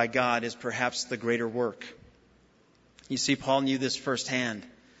by God is perhaps the greater work. You see, Paul knew this firsthand.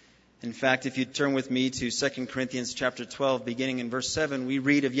 In fact, if you turn with me to 2 Corinthians chapter 12, beginning in verse 7, we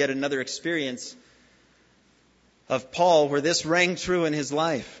read of yet another experience of Paul where this rang true in his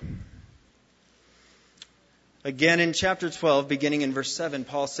life. Again, in chapter 12, beginning in verse 7,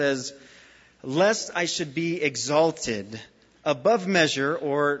 Paul says, "Lest I should be exalted above measure,"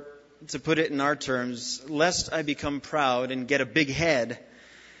 or to put it in our terms, lest I become proud and get a big head,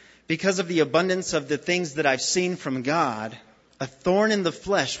 "because of the abundance of the things that I've seen from God, a thorn in the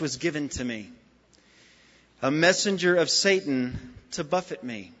flesh was given to me, a messenger of Satan to buffet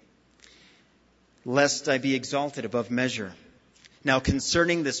me, lest I be exalted above measure. Now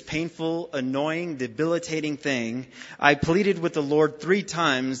concerning this painful, annoying, debilitating thing, I pleaded with the Lord 3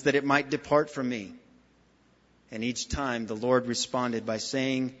 times that it might depart from me. And each time the Lord responded by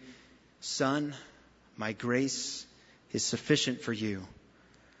saying, 'Son, my grace is sufficient for you.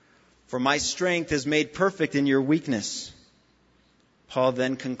 For my strength is made perfect in your weakness.'" Paul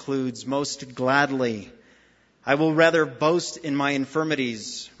then concludes, "Most gladly, I will rather boast in my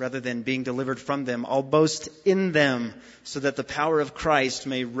infirmities rather than being delivered from them. I'll boast in them so that the power of Christ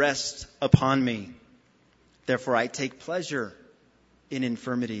may rest upon me. Therefore I take pleasure in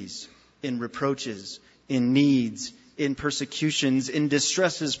infirmities, in reproaches, in needs, in persecutions, in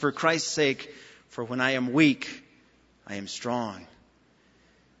distresses for Christ's sake. For when I am weak, I am strong."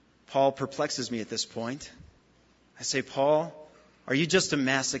 Paul perplexes me at this point. I say, "Paul, are you just a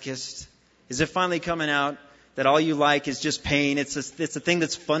masochist? Is it finally coming out that all you like is just pain? It's a thing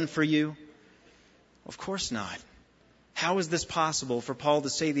that's fun for you?" Of course not. How is this possible for Paul to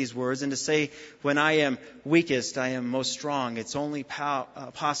say these words and to say, "When I am weakest, I am most strong"? It's only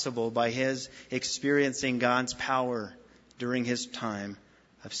possible by his experiencing God's power during his time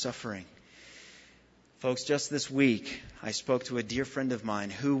of suffering. Folks, just this week, I spoke to a dear friend of mine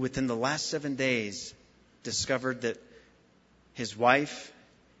who, within the last 7 days, discovered that his wife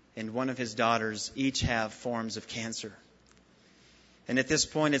and one of his daughters each have forms of cancer. And at this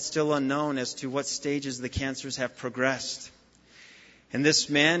point, it's still unknown as to what stages the cancers have progressed. And this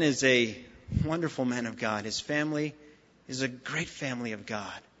man is a wonderful man of God. His family is a great family of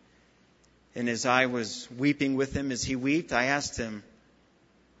God. And as I was weeping with him as he wept, I asked him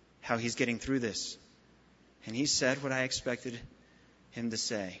how he's getting through this. And he said what I expected him to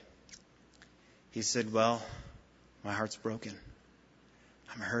say. He said, "Well, my heart's broken.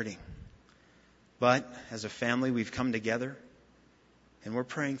 I'm hurting. But as a family, we've come together and we're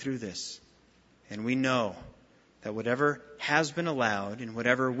praying through this. And we know that whatever has been allowed and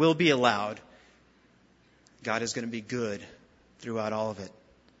whatever will be allowed, God is going to be good throughout all of it."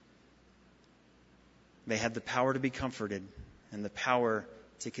 They had the power to be comforted and the power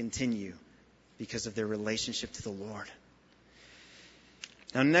to continue because of their relationship to the Lord.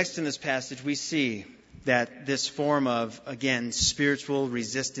 Now, next in this passage, we see that this form of, again, spiritual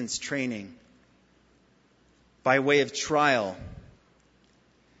resistance training by way of trial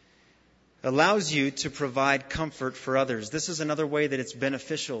allows you to provide comfort for others. This is another way that it's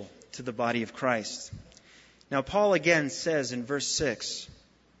beneficial to the body of Christ. Now, Paul again says in verse 6,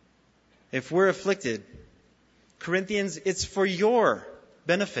 if we're afflicted, Corinthians, it's for your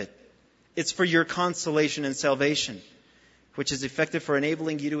benefit. It's for your consolation and salvation, which is effective for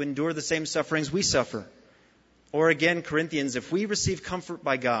enabling you to endure the same sufferings we suffer. Or again, Corinthians, if we receive comfort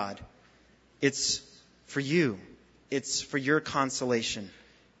by God, it's for you. It's for your consolation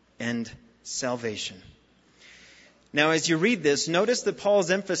and salvation. Now, as you read this, notice that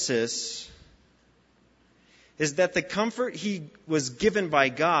Paul's emphasis is that the comfort he was given by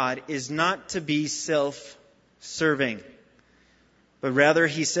God is not to be self-serving. But rather,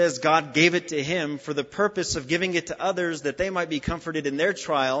 he says God gave it to him for the purpose of giving it to others that they might be comforted in their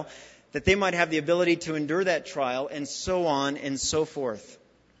trial, that they might have the ability to endure that trial, and so on and so forth.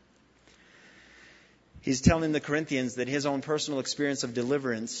 He's telling the Corinthians that his own personal experience of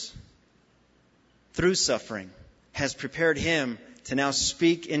deliverance through suffering has prepared him to now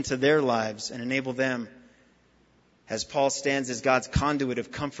speak into their lives and enable them, as Paul stands as God's conduit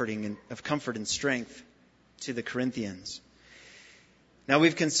of comfort and strength to the Corinthians. Now,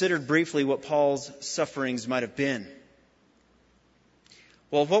 we've considered briefly what Paul's sufferings might have been.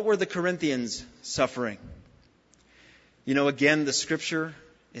 Well, what were the Corinthians suffering? You know, again, the Scripture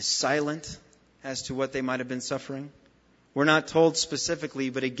is silent as to what they might have been suffering. We're not told specifically,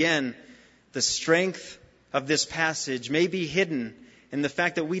 but again, the strength of this passage may be hidden in the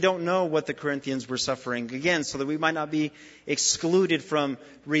fact that we don't know what the Corinthians were suffering. Again, so that we might not be excluded from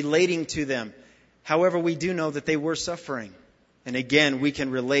relating to them. However, we do know that they were suffering. And again, we can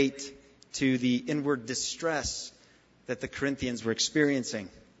relate to the inward distress that the Corinthians were experiencing.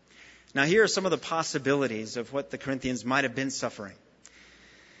 Now, here are some of the possibilities of what the Corinthians might have been suffering.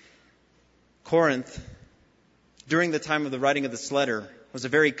 Corinth, during the time of the writing of this letter, was a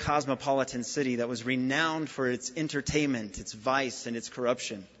very cosmopolitan city that was renowned for its entertainment, its vice, and its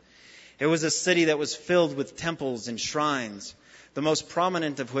corruption. It was a city that was filled with temples and shrines, the most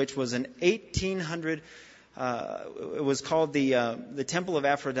prominent of which was an 1800 it was called the Temple of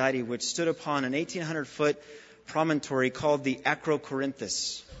Aphrodite, which stood upon an 1,800-foot promontory called the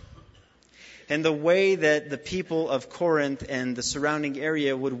Acrocorinthus. And the way that the people of Corinth and the surrounding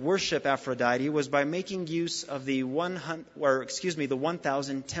area would worship Aphrodite was by making use of the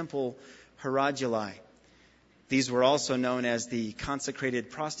 1,000 temple Herodiulae. These were also known as the consecrated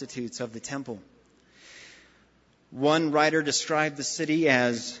prostitutes of the temple. One writer described the city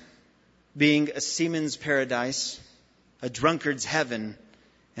as being a seaman's paradise, a drunkard's heaven,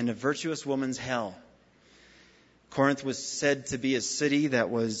 and a virtuous woman's hell. Corinth was said to be a city that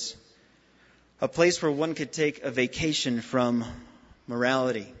was a place where one could take a vacation from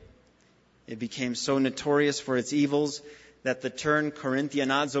morality. It became so notorious for its evils that the term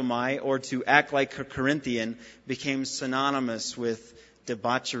Corinthianazomai, or to act like a Corinthian, became synonymous with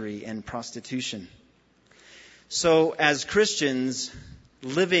debauchery and prostitution. So as Christians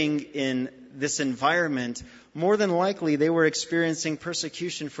living in this environment, more than likely they were experiencing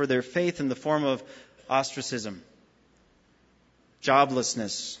persecution for their faith in the form of ostracism,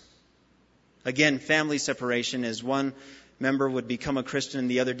 joblessness, again, family separation, as one member would become a Christian and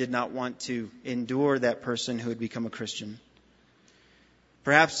the other did not want to endure that person who had become a Christian.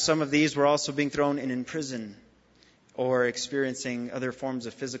 Perhaps some of these were also being thrown in prison or experiencing other forms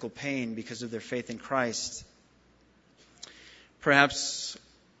of physical pain because of their faith in Christ. Perhaps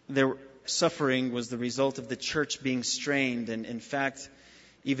their suffering was the result of the church being strained and, in fact,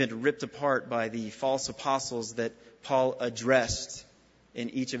 even ripped apart by the false apostles that Paul addressed in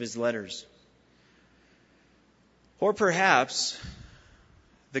each of his letters. Or perhaps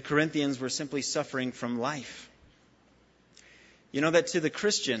the Corinthians were simply suffering from life. You know that to the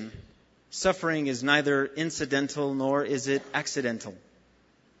Christian, suffering is neither incidental nor is it accidental.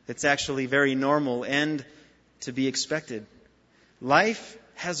 It's actually very normal and to be expected. Life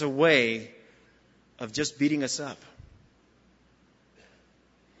has a way of just beating us up.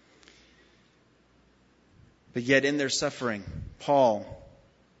 But yet in their suffering, Paul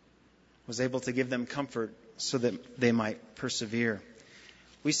was able to give them comfort so that they might persevere.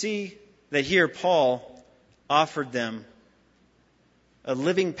 We see that here Paul offered them a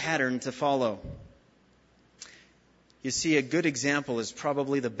living pattern to follow. You see, a good example is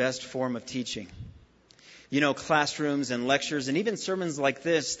probably the best form of teaching. You know, classrooms and lectures and even sermons like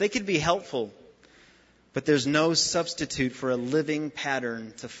this, they could be helpful, but there's no substitute for a living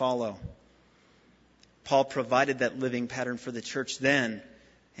pattern to follow. Paul provided that living pattern for the church then,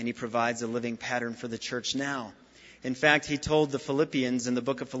 and He provides a living pattern for the church now. In fact, He told the Philippians in the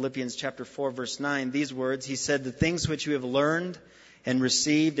book of Philippians chapter 4, verse 9, these words. He said, "The things which you have learned and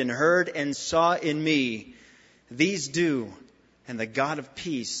received and heard and saw in me, these do, and the God of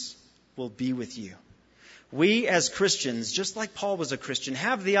peace will be with you." We as Christians, just like Paul was a Christian,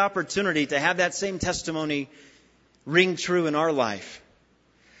 have the opportunity to have that same testimony ring true in our life.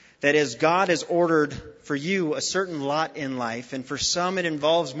 That as God has ordered for you a certain lot in life, and for some it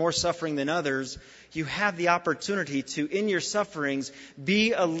involves more suffering than others, you have the opportunity to, in your sufferings,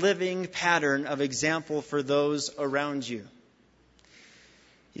 be a living pattern of example for those around you.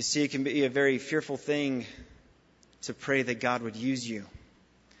 You see, it can be a very fearful thing to pray that God would use you,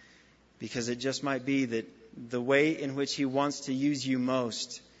 because it just might be that the way in which He wants to use you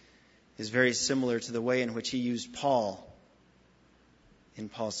most is very similar to the way in which He used Paul in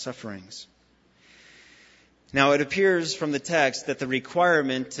Paul's sufferings. Now, it appears from the text that the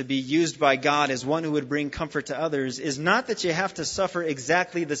requirement to be used by God as one who would bring comfort to others is not that you have to suffer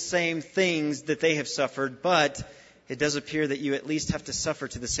exactly the same things that they have suffered, but it does appear that you at least have to suffer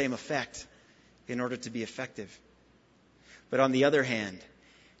to the same effect in order to be effective. But on the other hand,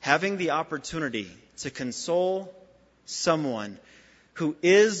 having the opportunity to console someone who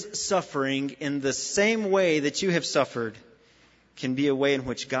is suffering in the same way that you have suffered can be a way in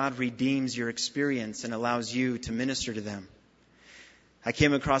which God redeems your experience and allows you to minister to them. I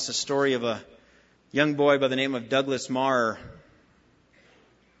came across a story of a young boy by the name of Douglas Marr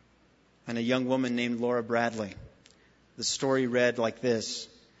and a young woman named Laura Bradley. The story read like this.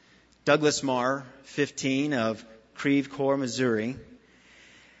 Douglas Marr, 15, of Creve Coeur, Missouri,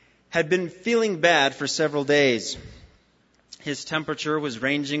 had been feeling bad for several days. His temperature was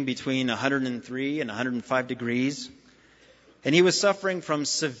ranging between 103 and 105 degrees, and he was suffering from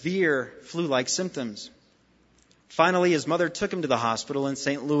severe flu-like symptoms. Finally, his mother took him to the hospital in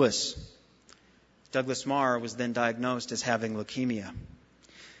St. Louis. Douglas Marr was then diagnosed as having leukemia.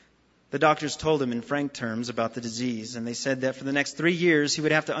 The doctors told him in frank terms about the disease, and they said that for the next 3 years he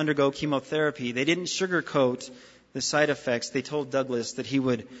would have to undergo chemotherapy. They didn't sugarcoat the side effects. They told Douglas that he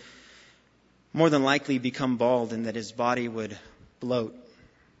would more than likely become bald and that his body would bloat.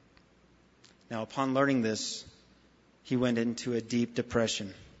 Now, upon learning this, he went into a deep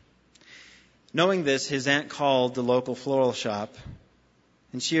depression. Knowing this, his aunt called the local floral shop,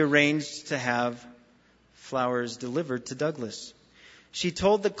 and she arranged to have flowers delivered to Douglas. She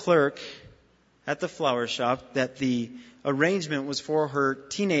told the clerk at the flower shop that the arrangement was for her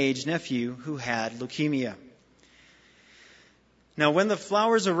teenage nephew who had leukemia. Now, when the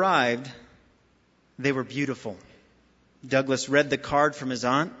flowers arrived, they were beautiful. Douglas read the card from his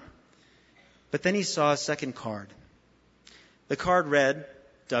aunt, but then he saw a second card. The card read,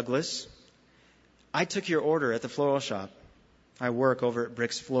 "Douglas, I took your order at the floral shop. I work over at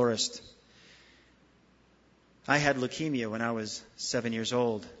Brick's Florist. I had leukemia when I was 7 years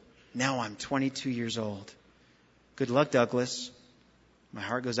old. Now I'm 22 years old. Good luck, Douglas. My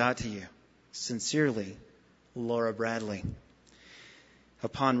heart goes out to you. Sincerely, Laura Bradley."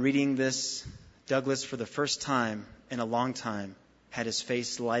 Upon reading this, Douglas, for the first time in a long time, had his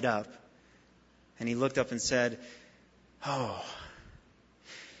face light up, and he looked up and said, "Oh."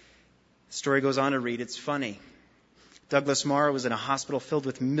 The story goes on to read, it's funny. Douglas Marr was in a hospital filled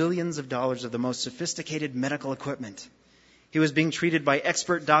with millions of dollars of the most sophisticated medical equipment. He was being treated by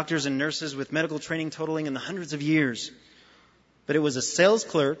expert doctors and nurses with medical training totaling in the hundreds of years. But it was a sales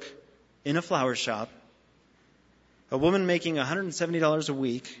clerk in a flower shop, a woman making $170 a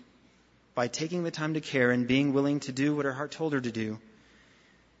week, by taking the time to care and being willing to do what her heart told her to do,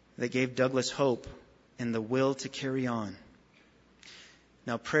 that gave Douglas hope and the will to carry on.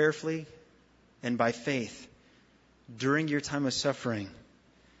 Now, prayerfully and by faith, during your time of suffering,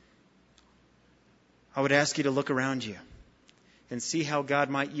 I would ask you to look around you and see how God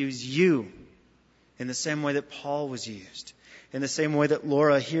might use you in the same way that Paul was used, in the same way that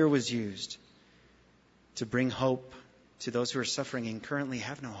Laura here was used, to bring hope to those who are suffering and currently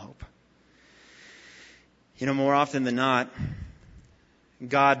have no hope. You know, more often than not,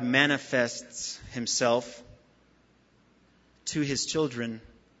 God manifests Himself to His children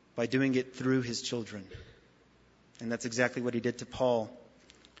by doing it through His children. And that's exactly what He did to Paul,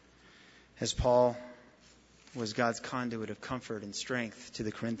 as Paul was God's conduit of comfort and strength to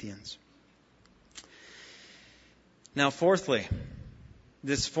the Corinthians. Now, fourthly,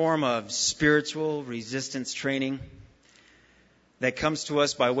 this form of spiritual resistance training that comes to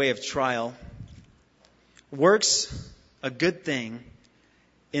us by way of trial works a good thing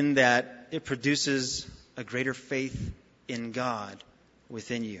in that it produces a greater faith in God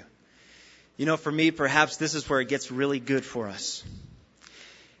within you. You know, for me, perhaps this is where it gets really good for us.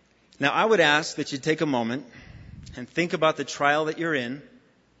 Now, I would ask that you take a moment and think about the trial that you're in,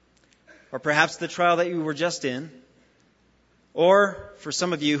 or perhaps the trial that you were just in, or for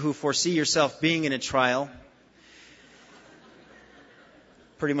some of you who foresee yourself being in a trial,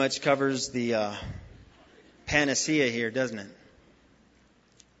 pretty much covers the panacea here, doesn't it?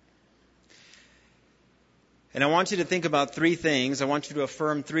 And I want you to think about three things. I want you to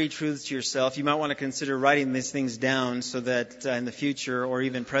affirm three truths to yourself. You might want to consider writing these things down so that in the future or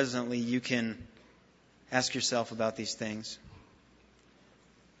even presently you can ask yourself about these things.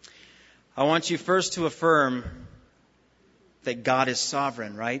 I want you first to affirm that God is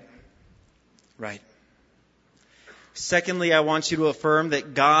sovereign, right? Right. Secondly, I want you to affirm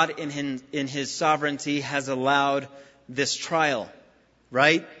that God in His sovereignty has allowed this trial,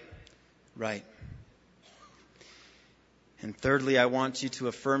 right? Right. And thirdly, I want you to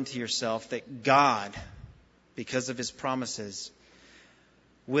affirm to yourself that God, because of His promises,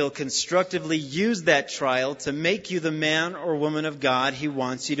 will constructively use that trial to make you the man or woman of God He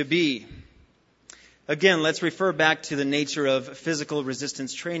wants you to be. Again, let's refer back to the nature of physical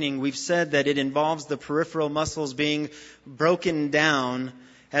resistance training. We've said that it involves the peripheral muscles being broken down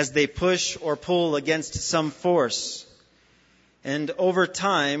as they push or pull against some force. And over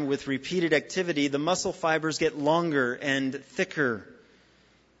time, with repeated activity, the muscle fibers get longer and thicker.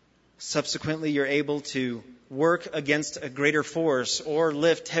 Subsequently, you're able to work against a greater force or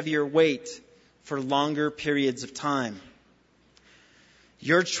lift heavier weight for longer periods of time.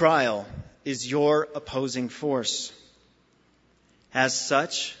 Your trial is your opposing force. As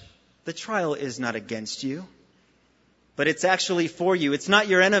such, the trial is not against you, but it's actually for you. It's not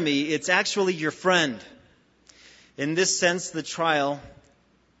your enemy, it's actually your friend. In this sense, the trial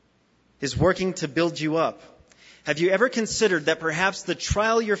is working to build you up. Have you ever considered that perhaps the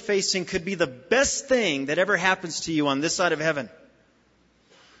trial you're facing could be the best thing that ever happens to you on this side of heaven?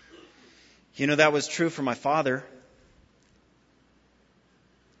 You know, that was true for my father.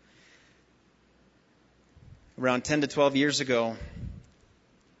 Around 10 to 12 years ago,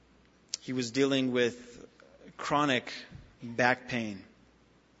 he was dealing with chronic back pain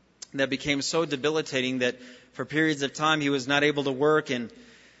that became so debilitating that for periods of time he was not able to work, and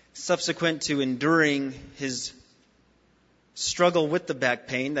subsequent to enduring his struggle with the back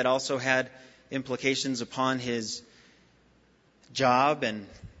pain that also had implications upon his job and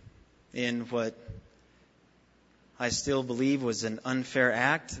in what I still believe was an unfair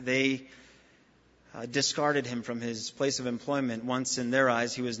act, they discarded him from his place of employment. Once in their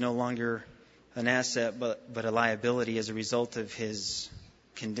eyes he was no longer an asset but a liability as a result of his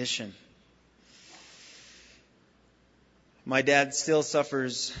condition. My dad still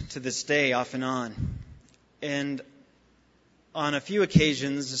suffers to this day off and on. And on a few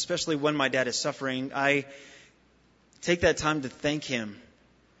occasions, especially when my dad is suffering, I take that time to thank him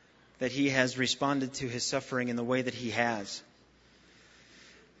that he has responded to his suffering in the way that he has.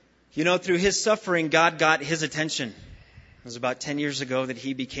 You know, through his suffering, God got his attention. It was about 10 years ago that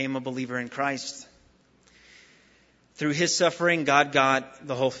he became a believer in Christ. Through his suffering, God got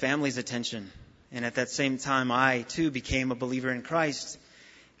the whole family's attention. And at that same time, I, too, became a believer in Christ.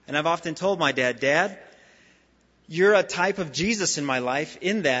 And I've often told my dad, Dad, you're a type of Jesus in my life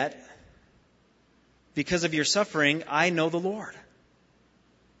in that because of your suffering, I know the Lord.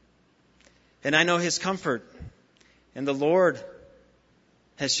 And I know His comfort. And the Lord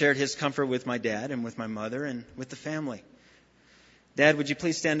has shared His comfort with my dad and with my mother and with the family. Dad, would you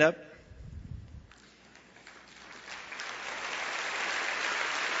please stand up?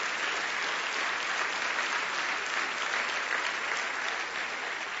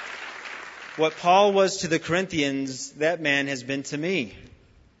 What Paul was to the Corinthians, that man has been to me.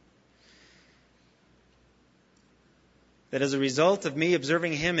 That as a result of me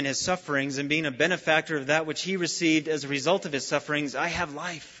observing him in his sufferings and being a benefactor of that which he received as a result of his sufferings, I have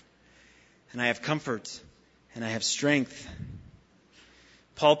life, and I have comfort, and I have strength.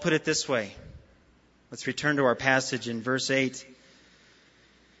 Paul put it this way. Let's return to our passage in verse 8.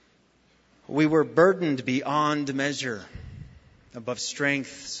 We were burdened beyond measure, above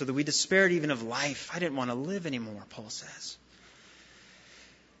strength, so that we despaired even of life. I didn't want to live anymore, Paul says.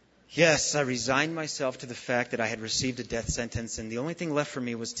 Yes, I resigned myself to the fact that I had received a death sentence, and the only thing left for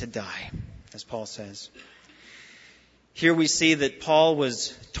me was to die, as Paul says. Here we see that Paul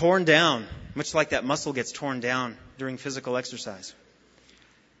was torn down, much like that muscle gets torn down during physical exercise.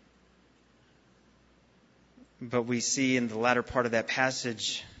 But we see in the latter part of that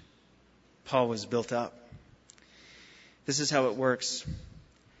passage, Paul was built up. This is how it works.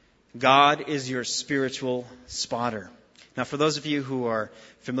 God is your spiritual spotter. Now, for those of you who are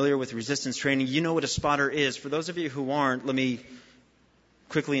familiar with resistance training, you know what a spotter is. For those of you who aren't, let me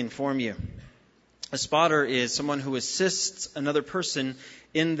quickly inform you. A spotter is someone who assists another person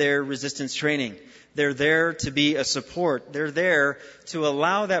in their resistance training. They're there to be a support. They're there to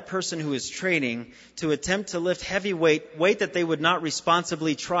allow that person who is training to attempt to lift heavy weight that they would not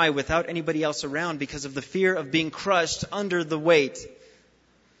responsibly try without anybody else around because of the fear of being crushed under the weight.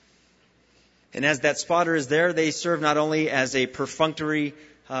 And as that spotter is there, they serve not only as a perfunctory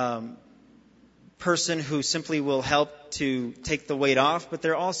person who simply will help to take the weight off, but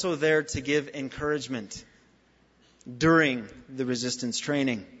they're also there to give encouragement during the resistance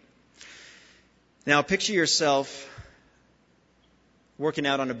training. Now, picture yourself working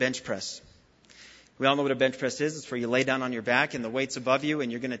out on a bench press. We all know what a bench press is. It's where you lay down on your back and the weight's above you,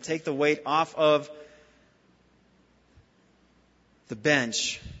 and you're going to take the weight off of the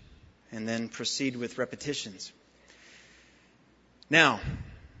bench and then proceed with repetitions. Now,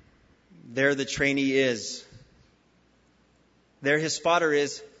 there the trainee is. There his spotter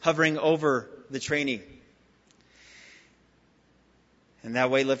is hovering over the trainee. And that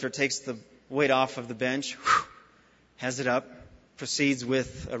weightlifter takes the weight off of the bench, has it up, proceeds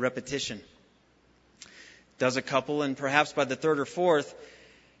with a repetition. Does a couple, and perhaps by the third or fourth,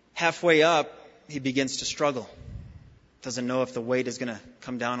 halfway up, he begins to struggle. Doesn't know if the weight is going to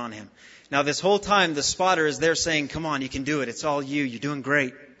come down on him. Now, this whole time, the spotter is there saying, come on, you can do it. It's all you. You're doing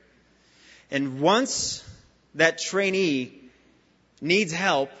great. And once that trainee needs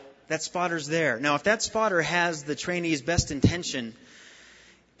help, that spotter's there. Now, if that spotter has the trainee's best intention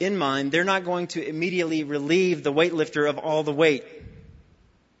in mind, they're not going to immediately relieve the weightlifter of all the weight.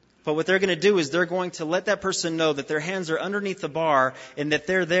 But what they're going to do is they're going to let that person know that their hands are underneath the bar and that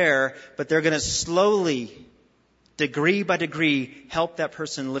they're there, but they're going to slowly, degree by degree, help that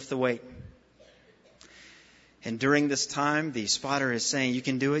person lift the weight. And during this time, the spotter is saying, you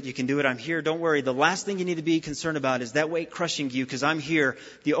can do it, I'm here, don't worry. The last thing you need to be concerned about is that weight crushing you because I'm here.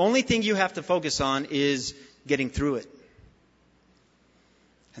 The only thing you have to focus on is getting through it.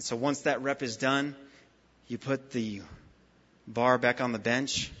 And so once that rep is done, you put the bar back on the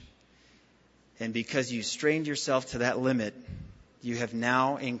bench. And because you strained yourself to that limit, you have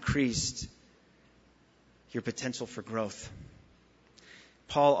now increased your potential for growth.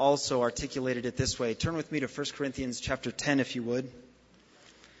 Paul also articulated it this way. Turn with me to 1 Corinthians chapter 10, if you would.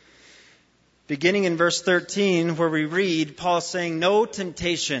 Beginning in verse 13, where we read, Paul saying, no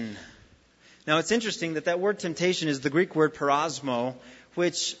temptation. Now, it's interesting that word temptation is the Greek word parasmo,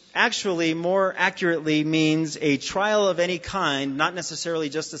 which actually more accurately means a trial of any kind, not necessarily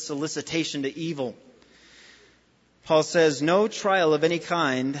just a solicitation to evil. Paul says, no trial of any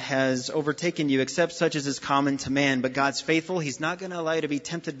kind has overtaken you except such as is common to man. But God's faithful. He's not going to allow you to be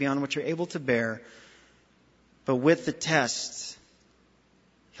tempted beyond what you're able to bear. But with the test,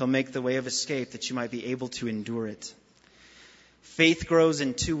 He'll make the way of escape that you might be able to endure it. Faith grows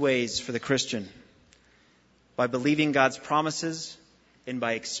in two ways for the Christian. By believing God's promises and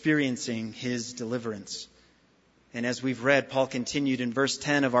by experiencing His deliverance. And as we've read, Paul continued in verse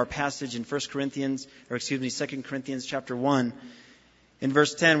 10 of our passage in 2 Corinthians chapter 1. In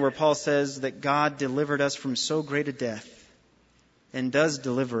verse 10 where Paul says that God delivered us from so great a death and does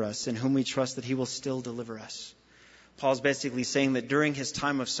deliver us, in whom we trust that He will still deliver us. Paul's basically saying that during his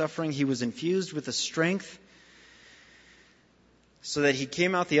time of suffering, he was infused with a strength so that he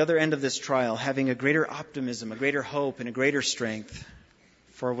came out the other end of this trial having a greater optimism, a greater hope, and a greater strength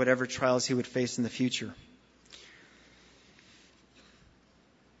for whatever trials he would face in the future.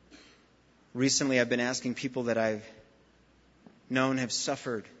 Recently, I've been asking people that I've known have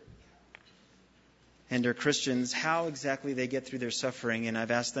suffered and are Christians how exactly they get through their suffering, and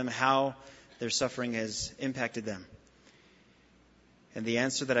I've asked them how their suffering has impacted them. And the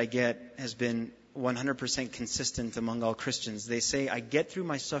answer that I get has been 100% consistent among all Christians. They say, I get through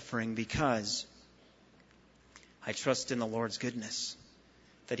my suffering because I trust in the Lord's goodness.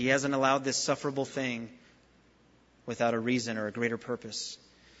 That He hasn't allowed this sufferable thing without a reason or a greater purpose.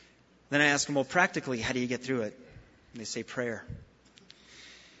 Then I ask them, well, practically, how do you get through it? And they say prayer.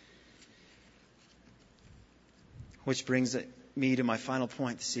 Which brings me to my final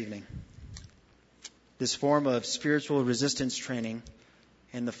point this evening. This form of spiritual resistance training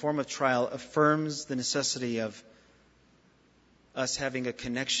and the form of trial affirms the necessity of us having a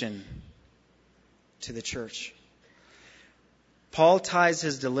connection to the church. Paul ties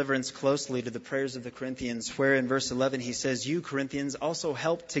his deliverance closely to the prayers of the Corinthians, where in verse 11 he says, you, Corinthians, also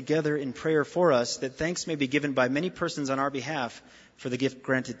help together in prayer for us, that thanks may be given by many persons on our behalf for the gift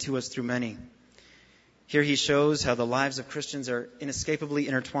granted to us through many. Here he shows how the lives of Christians are inescapably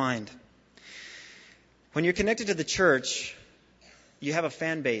intertwined. When you're connected to the church, you have a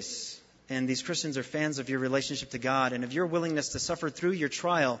fan base, and these Christians are fans of your relationship to God and of your willingness to suffer through your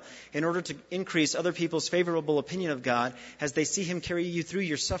trial in order to increase other people's favorable opinion of God as they see Him carry you through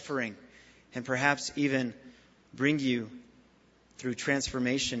your suffering and perhaps even bring you through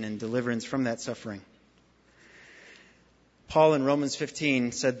transformation and deliverance from that suffering. Paul in Romans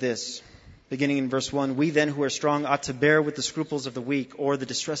 15 said this, beginning in verse 1, "We then who are strong ought to bear with the scruples of the weak or the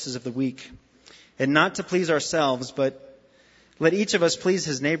distresses of the weak, and not to please ourselves, but let each of us please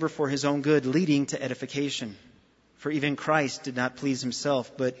his neighbor for his own good, leading to edification. For even Christ did not please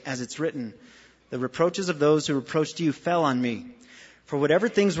himself, but as it's written, the reproaches of those who reproached you fell on me. For whatever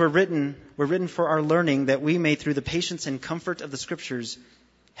things were written for our learning, that we may through the patience and comfort of the Scriptures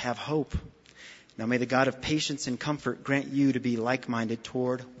have hope. Now may the God of patience and comfort grant you to be like-minded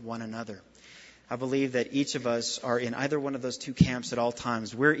toward one another." I believe that each of us are in either one of those two camps at all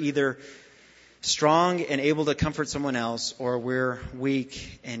times. We're either strong and able to comfort someone else, or we're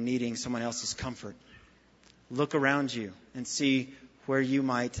weak and needing someone else's comfort. Look around you and see where you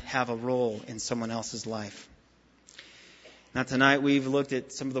might have a role in someone else's life. Now tonight we've looked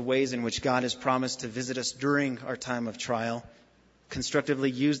at some of the ways in which God has promised to visit us during our time of trial, constructively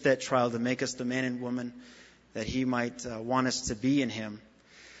use that trial to make us the man and woman that He might want us to be in Him.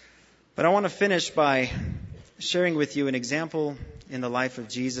 But I want to finish by sharing with you an example in the life of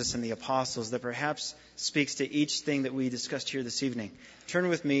Jesus and the apostles that perhaps speaks to each thing that we discussed here this evening. Turn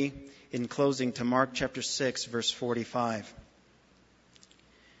with me in closing to Mark chapter 6, verse 45.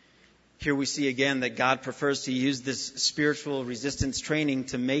 Here we see again that God prefers to use this spiritual resistance training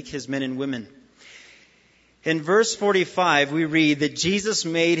to make His men and women. In verse 45, we read that Jesus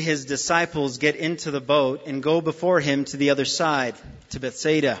made His disciples get into the boat and go before Him to the other side, to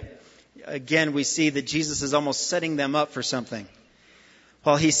Bethsaida. Again, we see that Jesus is almost setting them up for something.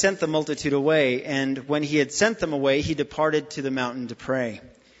 While He sent the multitude away, and when He had sent them away, He departed to the mountain to pray.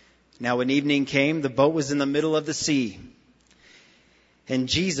 Now when evening came, the boat was in the middle of the sea, and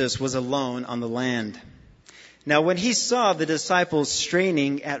Jesus was alone on the land. Now when He saw the disciples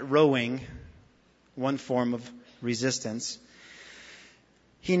straining at rowing, one form of resistance,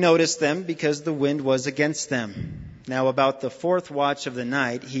 He noticed them because the wind was against them. Now about the fourth watch of the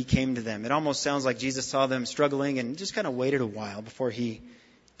night, He came to them. It almost sounds like Jesus saw them struggling and just kind of waited a while before He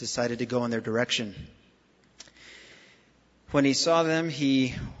decided to go in their direction. When He saw them,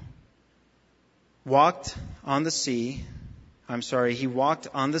 He walked on the sea,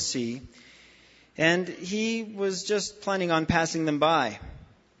 and He was just planning on passing them by.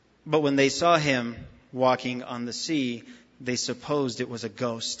 But when they saw Him walking on the sea, they supposed it was a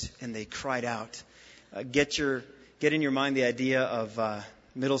ghost, and they cried out. Get in your mind the idea of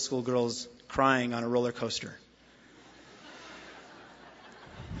middle school girls crying on a roller coaster.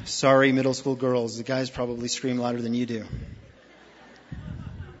 Sorry, middle school girls. The guys probably scream louder than you do.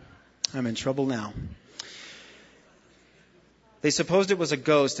 I'm in trouble now. They supposed it was a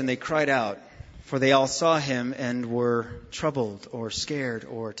ghost, and they cried out, for they all saw Him and were troubled or scared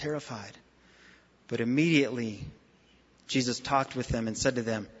or terrified. But immediately Jesus talked with them and said to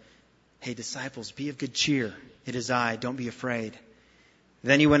them, "Hey, disciples, be of good cheer. It is I. Don't be afraid."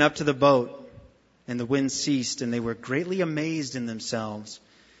 Then He went up to the boat, and the wind ceased, and they were greatly amazed in themselves,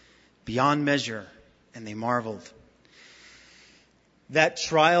 beyond measure, and they marveled. That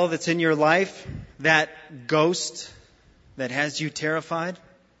trial that's in your life, that ghost that has you terrified,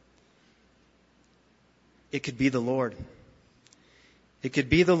 it could be the Lord. It could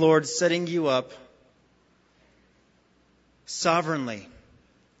be the Lord setting you up sovereignly,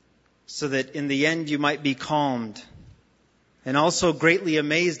 so that in the end you might be calmed and also greatly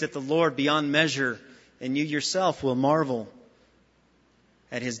amazed at the Lord beyond measure, and you yourself will marvel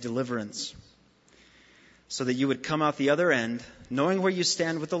at His deliverance, so that you would come out the other end knowing where you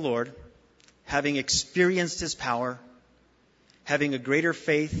stand with the Lord, having experienced His power, having a greater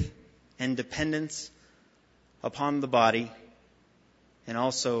faith and dependence upon the body, and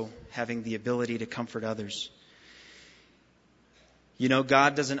also having the ability to comfort others. You know,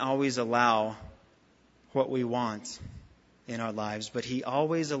 God doesn't always allow what we want in our lives, but He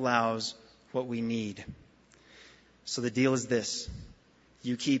always allows what we need. So the deal is this: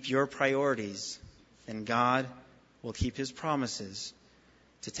 you keep your priorities, and God will keep His promises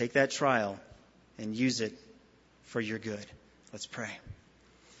to take that trial and use it for your good. Let's pray.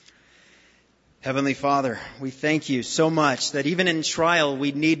 Heavenly Father, we thank You so much that even in trial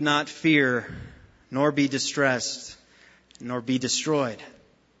we need not fear, nor be distressed, nor be destroyed.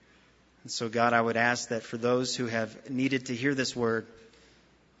 And so, God, I would ask that for those who have needed to hear this word,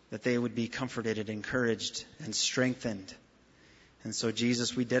 that they would be comforted and encouraged and strengthened. And so,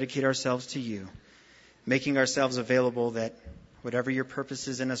 Jesus, we dedicate ourselves to You, making ourselves available that whatever your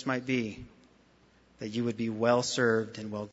purposes in us might be, that you would be well served and well